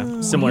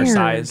similar Weird.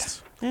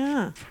 sized.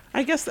 Yeah,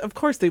 I guess of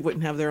course they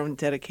wouldn't have their own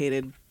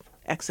dedicated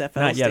XFL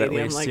Not yet, at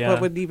stadium. least, Like yeah.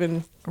 what would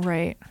even?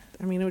 Right.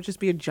 I mean, it would just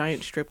be a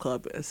giant strip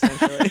club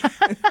essentially.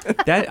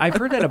 I've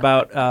heard that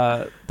about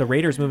the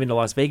Raiders moving to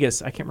Las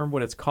Vegas. I can't remember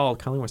what it's called.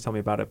 Colleen was telling me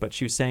about it, but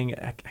she was saying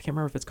I can't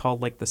remember if it's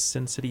called like the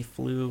Sin City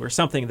Flu or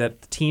something.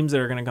 That the teams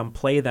that are going to come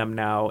play them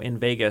now in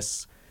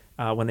Vegas.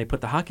 When they put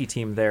the hockey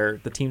team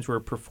there, the teams were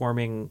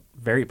performing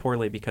very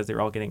poorly because they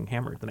were all getting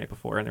hammered the night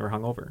before and they were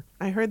hungover.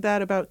 I heard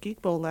that about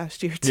Geek Bowl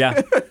last year too.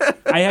 Yeah,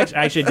 I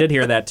actually did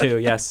hear that too.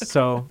 Yes,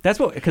 so that's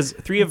what because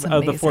three of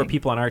the four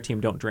people on our team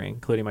don't drink,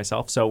 including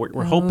myself. So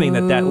we're hoping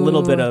that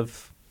little bit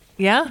of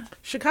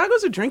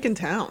Chicago's a drinking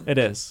town. It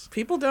is.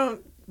 People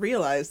don't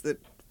realize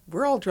that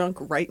we're all drunk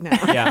right now.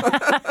 Yeah,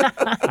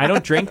 I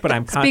don't drink, but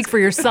I'm Speak for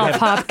yourself,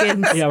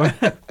 Hopkins.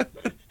 Yeah.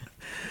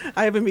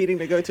 I have a meeting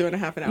to go to in a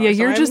half an hour. Yeah,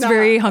 you're just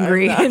very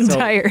hungry and So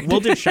tired. We'll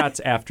do shots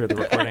after the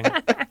recording.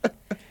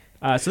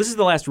 So this is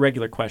the last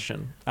regular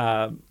question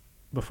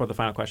before the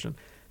final question.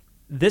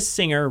 This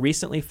singer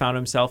recently found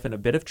himself in a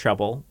bit of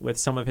trouble with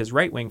some of his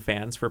right-wing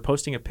fans for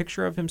posting a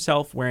picture of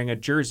himself wearing a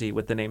jersey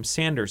with the name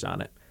Sanders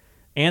on it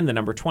and the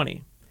number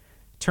 20.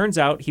 Turns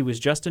out he was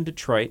just in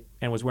Detroit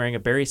and was wearing a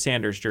Barry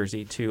Sanders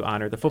jersey to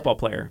honor the football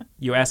player.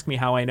 You ask me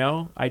how I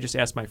know? I just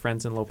ask my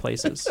friends in low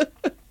places.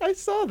 I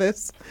saw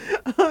this.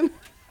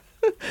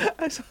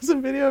 I saw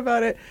some video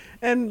about it,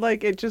 and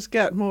like it just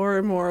got more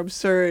and more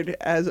absurd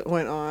as it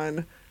went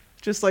on.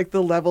 Just like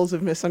the levels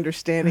of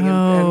misunderstanding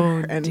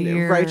and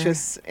dear.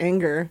 righteous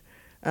anger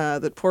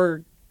that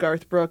poor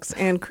Garth Brooks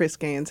and Chris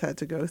Gaines had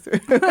to go through.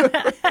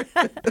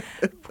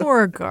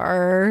 Poor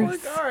Garth. Poor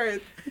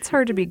Garth. It's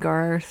hard to be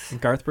Garth.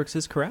 Garth Brooks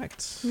is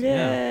correct.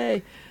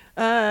 Yay.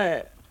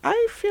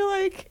 I feel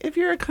like if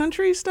you're a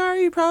country star,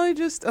 you probably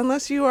just,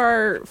 unless you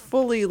are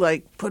fully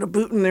like put a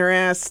boot in their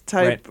ass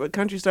type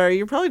country star,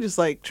 you're probably just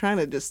like trying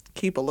to just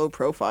keep a low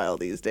profile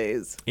these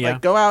days. Yeah.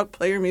 Like go out,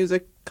 play your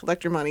music,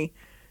 collect your money.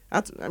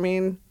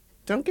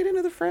 Don't get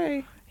into the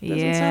fray.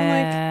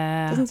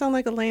 Doesn't sound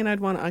like a lane I'd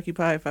want to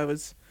occupy if I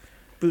was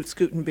boot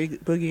scooting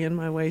boogieing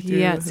my way through.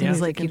 Yeah, it the seems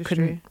music like you industry.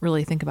 couldn't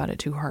really think about it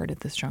too hard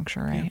at this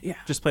juncture, right? Yeah.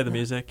 Just play the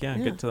music,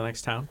 and get to the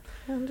next town.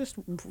 And just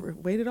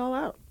wait it all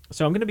out.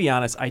 So I'm going to be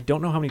honest. I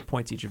don't know how many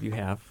points each of you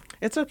have.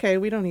 It's okay.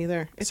 We don't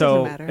either. It So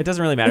doesn't matter. it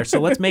doesn't really matter.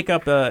 So let's make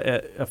up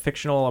a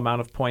fictional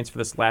amount of points for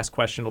this last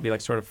question. It'll be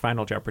like sort of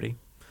Final Jeopardy.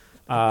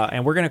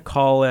 And we're going to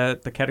call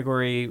it the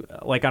category,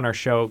 like on our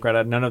show,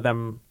 Greta, none of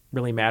them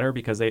really matter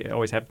because they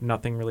always have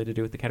nothing really to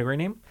do with the category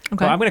name.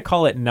 Okay. So I'm going to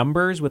call it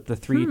numbers with the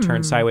 3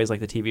 turned sideways like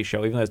the TV show,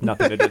 even though it has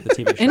nothing to do with the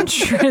TV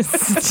show.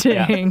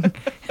 Interesting.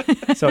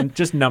 So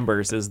just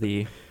numbers is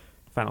the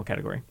final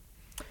category.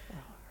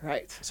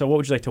 Right. So what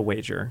would you like to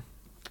wager?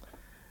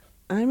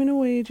 I'm going to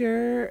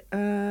wager,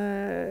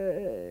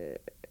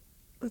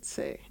 let's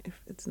see,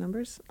 if it's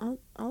numbers,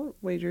 I'll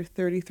wager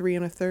 33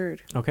 1/3.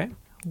 Okay.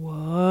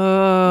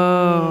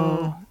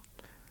 Whoa.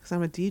 Because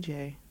I'm a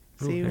DJ.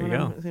 Ooh, See there what you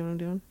go. I'm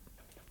doing?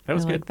 That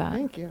was I good. like that.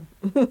 Thank you.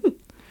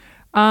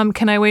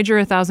 Can I wager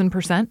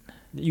 1,000%?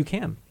 You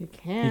can. You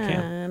can.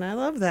 can. I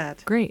love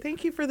that. Great.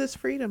 Thank you for this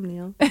freedom,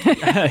 Neil.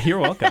 You're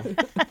welcome.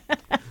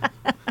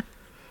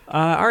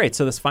 All right.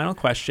 So this final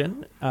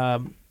question,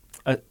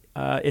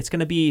 it's going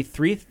to be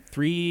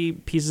three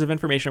pieces of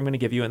information I'm going to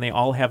give you, and they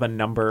all have a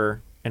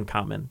number in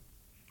common.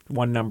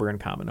 One number in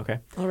common. Okay.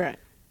 All right.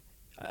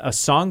 A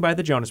song by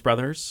the Jonas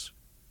Brothers,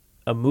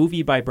 a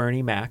movie by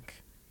Bernie Mac,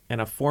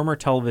 and a former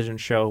television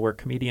show where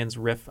comedians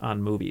riff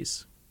on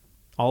movies.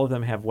 All of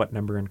them have what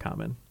number in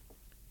common?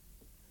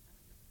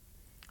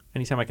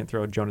 Anytime I can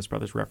throw a Jonas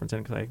Brothers reference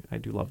in, because I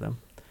do love them.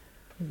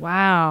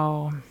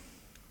 Wow.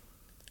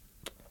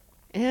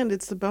 And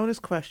it's the bonus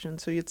question,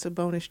 so it's a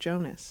bonus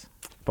Jonas.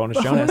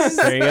 Bonus Jonas.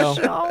 There you go.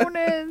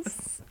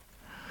 Jonas.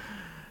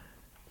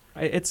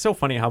 It's so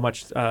funny how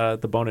much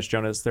the bonus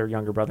Jonas, their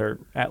younger brother,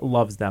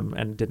 loves them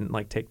and didn't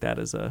like take that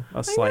as a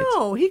slight. I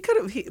know. He could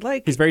have,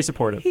 He's very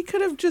supportive. He could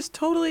have just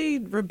totally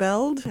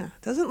rebelled.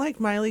 Doesn't like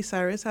Miley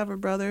Cyrus have a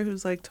brother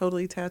who's like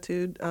totally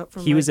tattooed up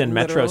from He was in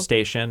Metro literal...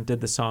 Station,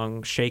 did the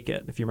song Shake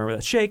It, if you remember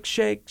that. Shake,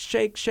 shake,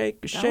 shake, shake,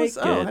 shake it.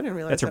 Oh, I didn't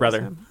realize That's her that was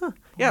brother. him. Huh.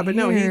 Yeah, but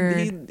no,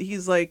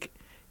 he's like,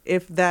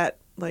 if that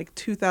like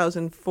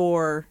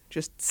 2004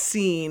 just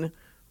scene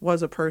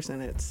was a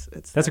person, it's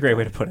That's a great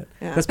way to put it.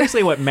 Yeah. That's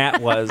basically what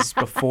Matt was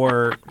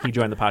before he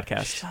joined the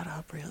podcast. Shut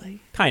up, really?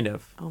 Kind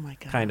of. Oh my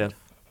god. Kind of.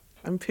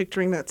 I'm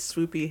picturing that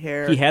swoopy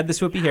hair. He had the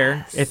swoopy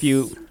hair. If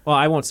you, well,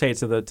 I won't say it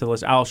to the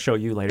list. I'll show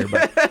you later,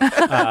 but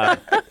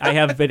I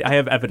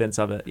have evidence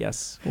of it.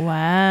 Yes.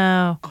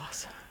 Wow.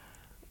 Awesome.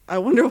 I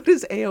wonder what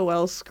his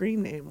AOL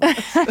screen name was.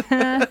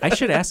 I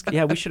should ask.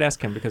 Yeah, we should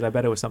ask him because I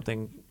bet it was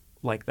something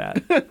like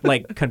that,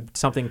 like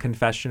something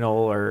confessional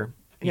or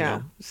you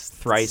know,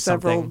 thrice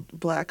several something.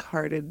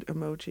 black-hearted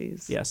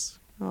emojis. Yes.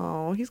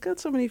 Oh, he's got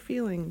so many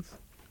feelings.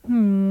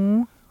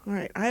 Hmm. All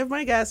right, I have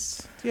my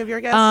guess. Do you have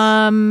your guess?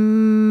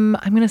 I'm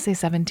gonna say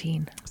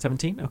 17.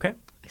 17. Okay.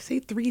 I say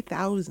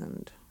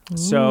 3,000.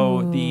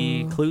 So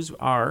the clues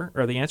are,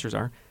 or the answers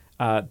are,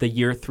 the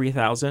year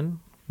 3000,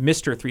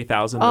 Mr.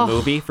 3000, the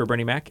movie for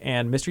Bernie Mac,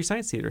 and Mystery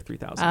Science Theater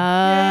 3000.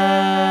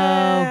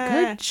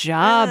 Good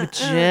job,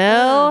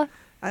 Jill.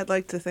 I'd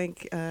like to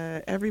thank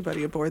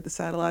everybody aboard the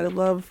Satellite of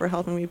Love for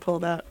helping me pull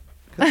that,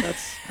 because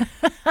that's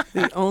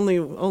the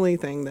only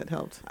thing that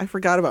helped. I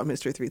forgot about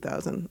Mr.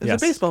 3000. It's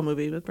a baseball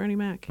movie with Bernie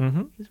Mac.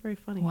 Mm-hmm. He's very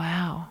funny.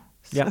 Wow.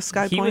 Yeah,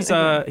 he was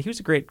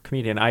a great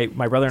comedian.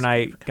 My brother and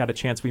I got a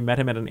chance. We met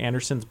him at an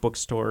Anderson's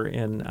bookstore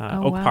in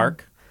Oak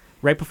Park,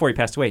 right before he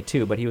passed away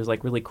too. But he was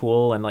like really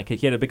cool, and like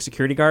he had a big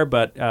security guard.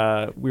 But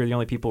we were the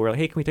only people who were like,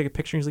 "Hey, can we take a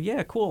picture?" And he's like,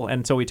 "Yeah, cool."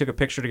 And so we took a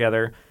picture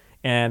together.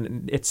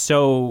 And it's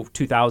so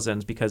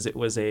 2000s because it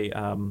was a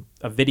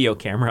video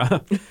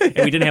camera, and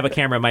we didn't have a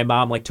camera. My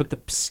mom like took the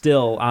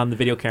still on the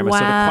video camera, so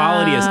the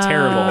quality is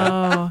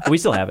terrible. But we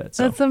still have it.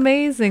 So. That's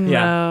amazing, though.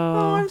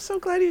 Oh, I'm so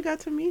glad you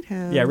got to meet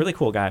him. Yeah, really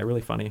cool guy, really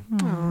funny.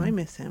 Oh, I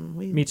miss him.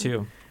 Me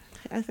too.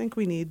 I think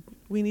we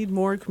need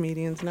more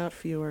comedians, not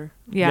fewer.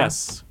 Yeah.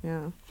 Yes.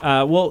 Yeah.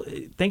 Well,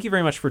 thank you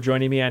very much for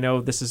joining me. I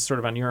know this is sort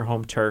of on your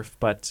home turf,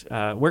 but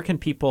where can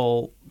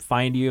people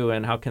find you,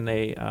 and how can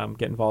they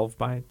get involved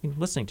by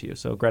listening to you?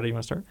 So, Greta, you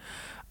want to start?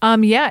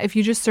 Yeah, if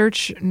you just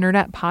search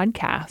Nerdette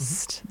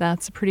Podcast,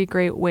 that's a pretty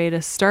great way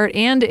to start.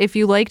 And if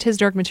you liked His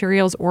Dark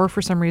Materials, or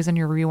for some reason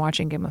you're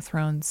rewatching Game of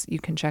Thrones, you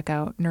can check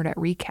out Nerdette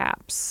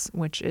Recaps,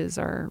 which is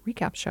our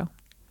recap show.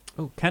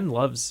 Oh, Ken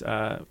loves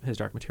His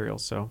Dark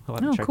Materials, so he'll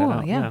have to check that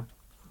out. Yeah.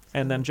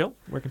 And then, Jill,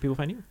 where can people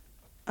find you?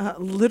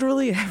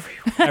 Literally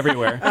everywhere.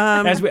 Everywhere.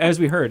 As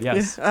we heard,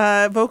 yes.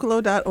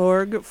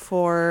 Vocalo.org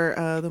for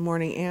the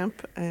Morning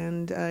Amp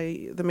and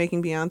the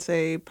Making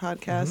Beyonce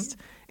podcast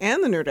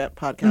and the Nerdette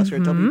podcast, or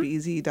at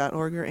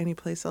WBEZ.org or any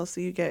place else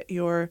that you get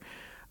your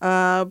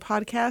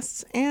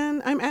podcasts.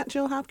 And I'm at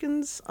Jill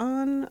Hopkins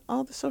on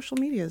all the social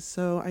medias.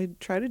 So I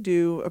try to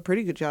do a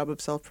pretty good job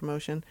of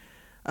self-promotion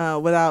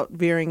without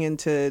veering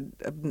into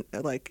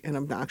like an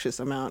obnoxious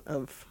amount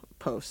of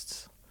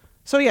posts.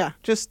 So yeah,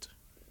 just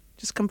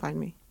come find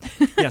me.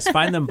 Yes,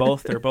 find them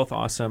both. They're both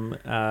awesome.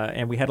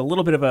 And we had a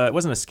little bit of it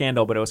wasn't a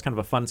scandal, but it was kind of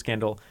a fun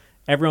scandal.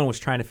 Everyone was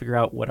trying to figure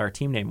out what our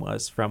team name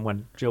was from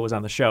when Jill was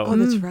on the show. Oh,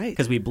 that's right.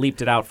 Because we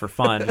bleeped it out for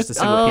fun, just to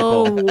see what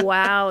people... Oh,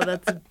 wow,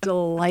 that's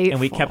delightful. And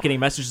we kept getting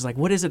messages like,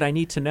 what is it I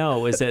need to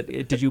know?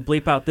 Did you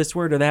bleep out this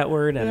word or that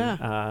word?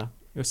 And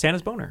it was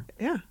Santa's Boner.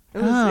 Yeah.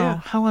 It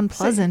was, how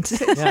unpleasant.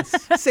 Yes.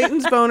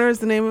 Satan's Boner is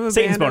the name of a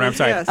Satan's band. Boner, I'm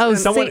sorry. Yes. Oh,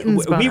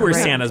 Satan's Boner. We were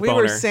right. Santa's We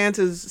Boner. were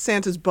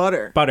Santa's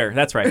Butter. Butter,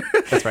 that's right.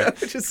 That's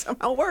right. Which is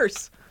somehow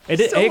worse. It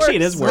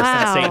is worse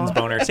Wow. than Satan's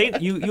Boner.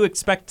 You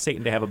expect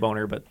Satan to have a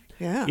boner, but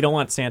Yeah. you don't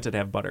want Santa to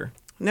have butter.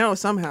 No,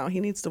 somehow.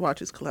 He needs to watch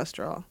his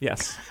cholesterol.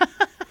 Yes.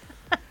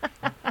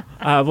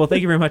 Well,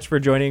 thank you very much for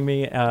joining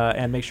me,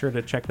 and make sure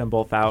to check them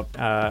both out.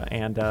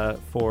 And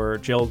for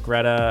Jill,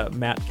 Greta,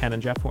 Matt, Ken,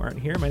 and Jeff who aren't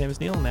here, my name is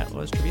Neil, and that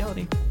was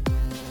Triviality.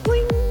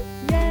 Bling.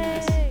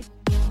 Yay!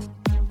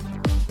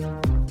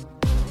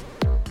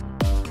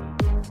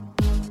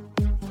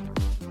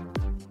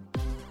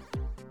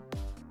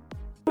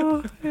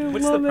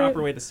 What's the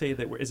proper way to say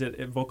that? Is it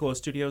at Vocalo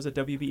Studios at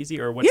WBEZ,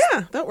 or what's...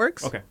 Yeah, that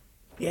works. Okay.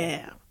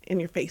 Yeah. In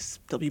your face,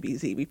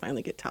 WBZ, we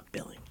finally get top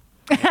billing.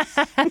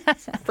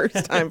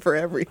 First time for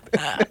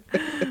everything.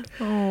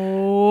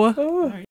 Oh.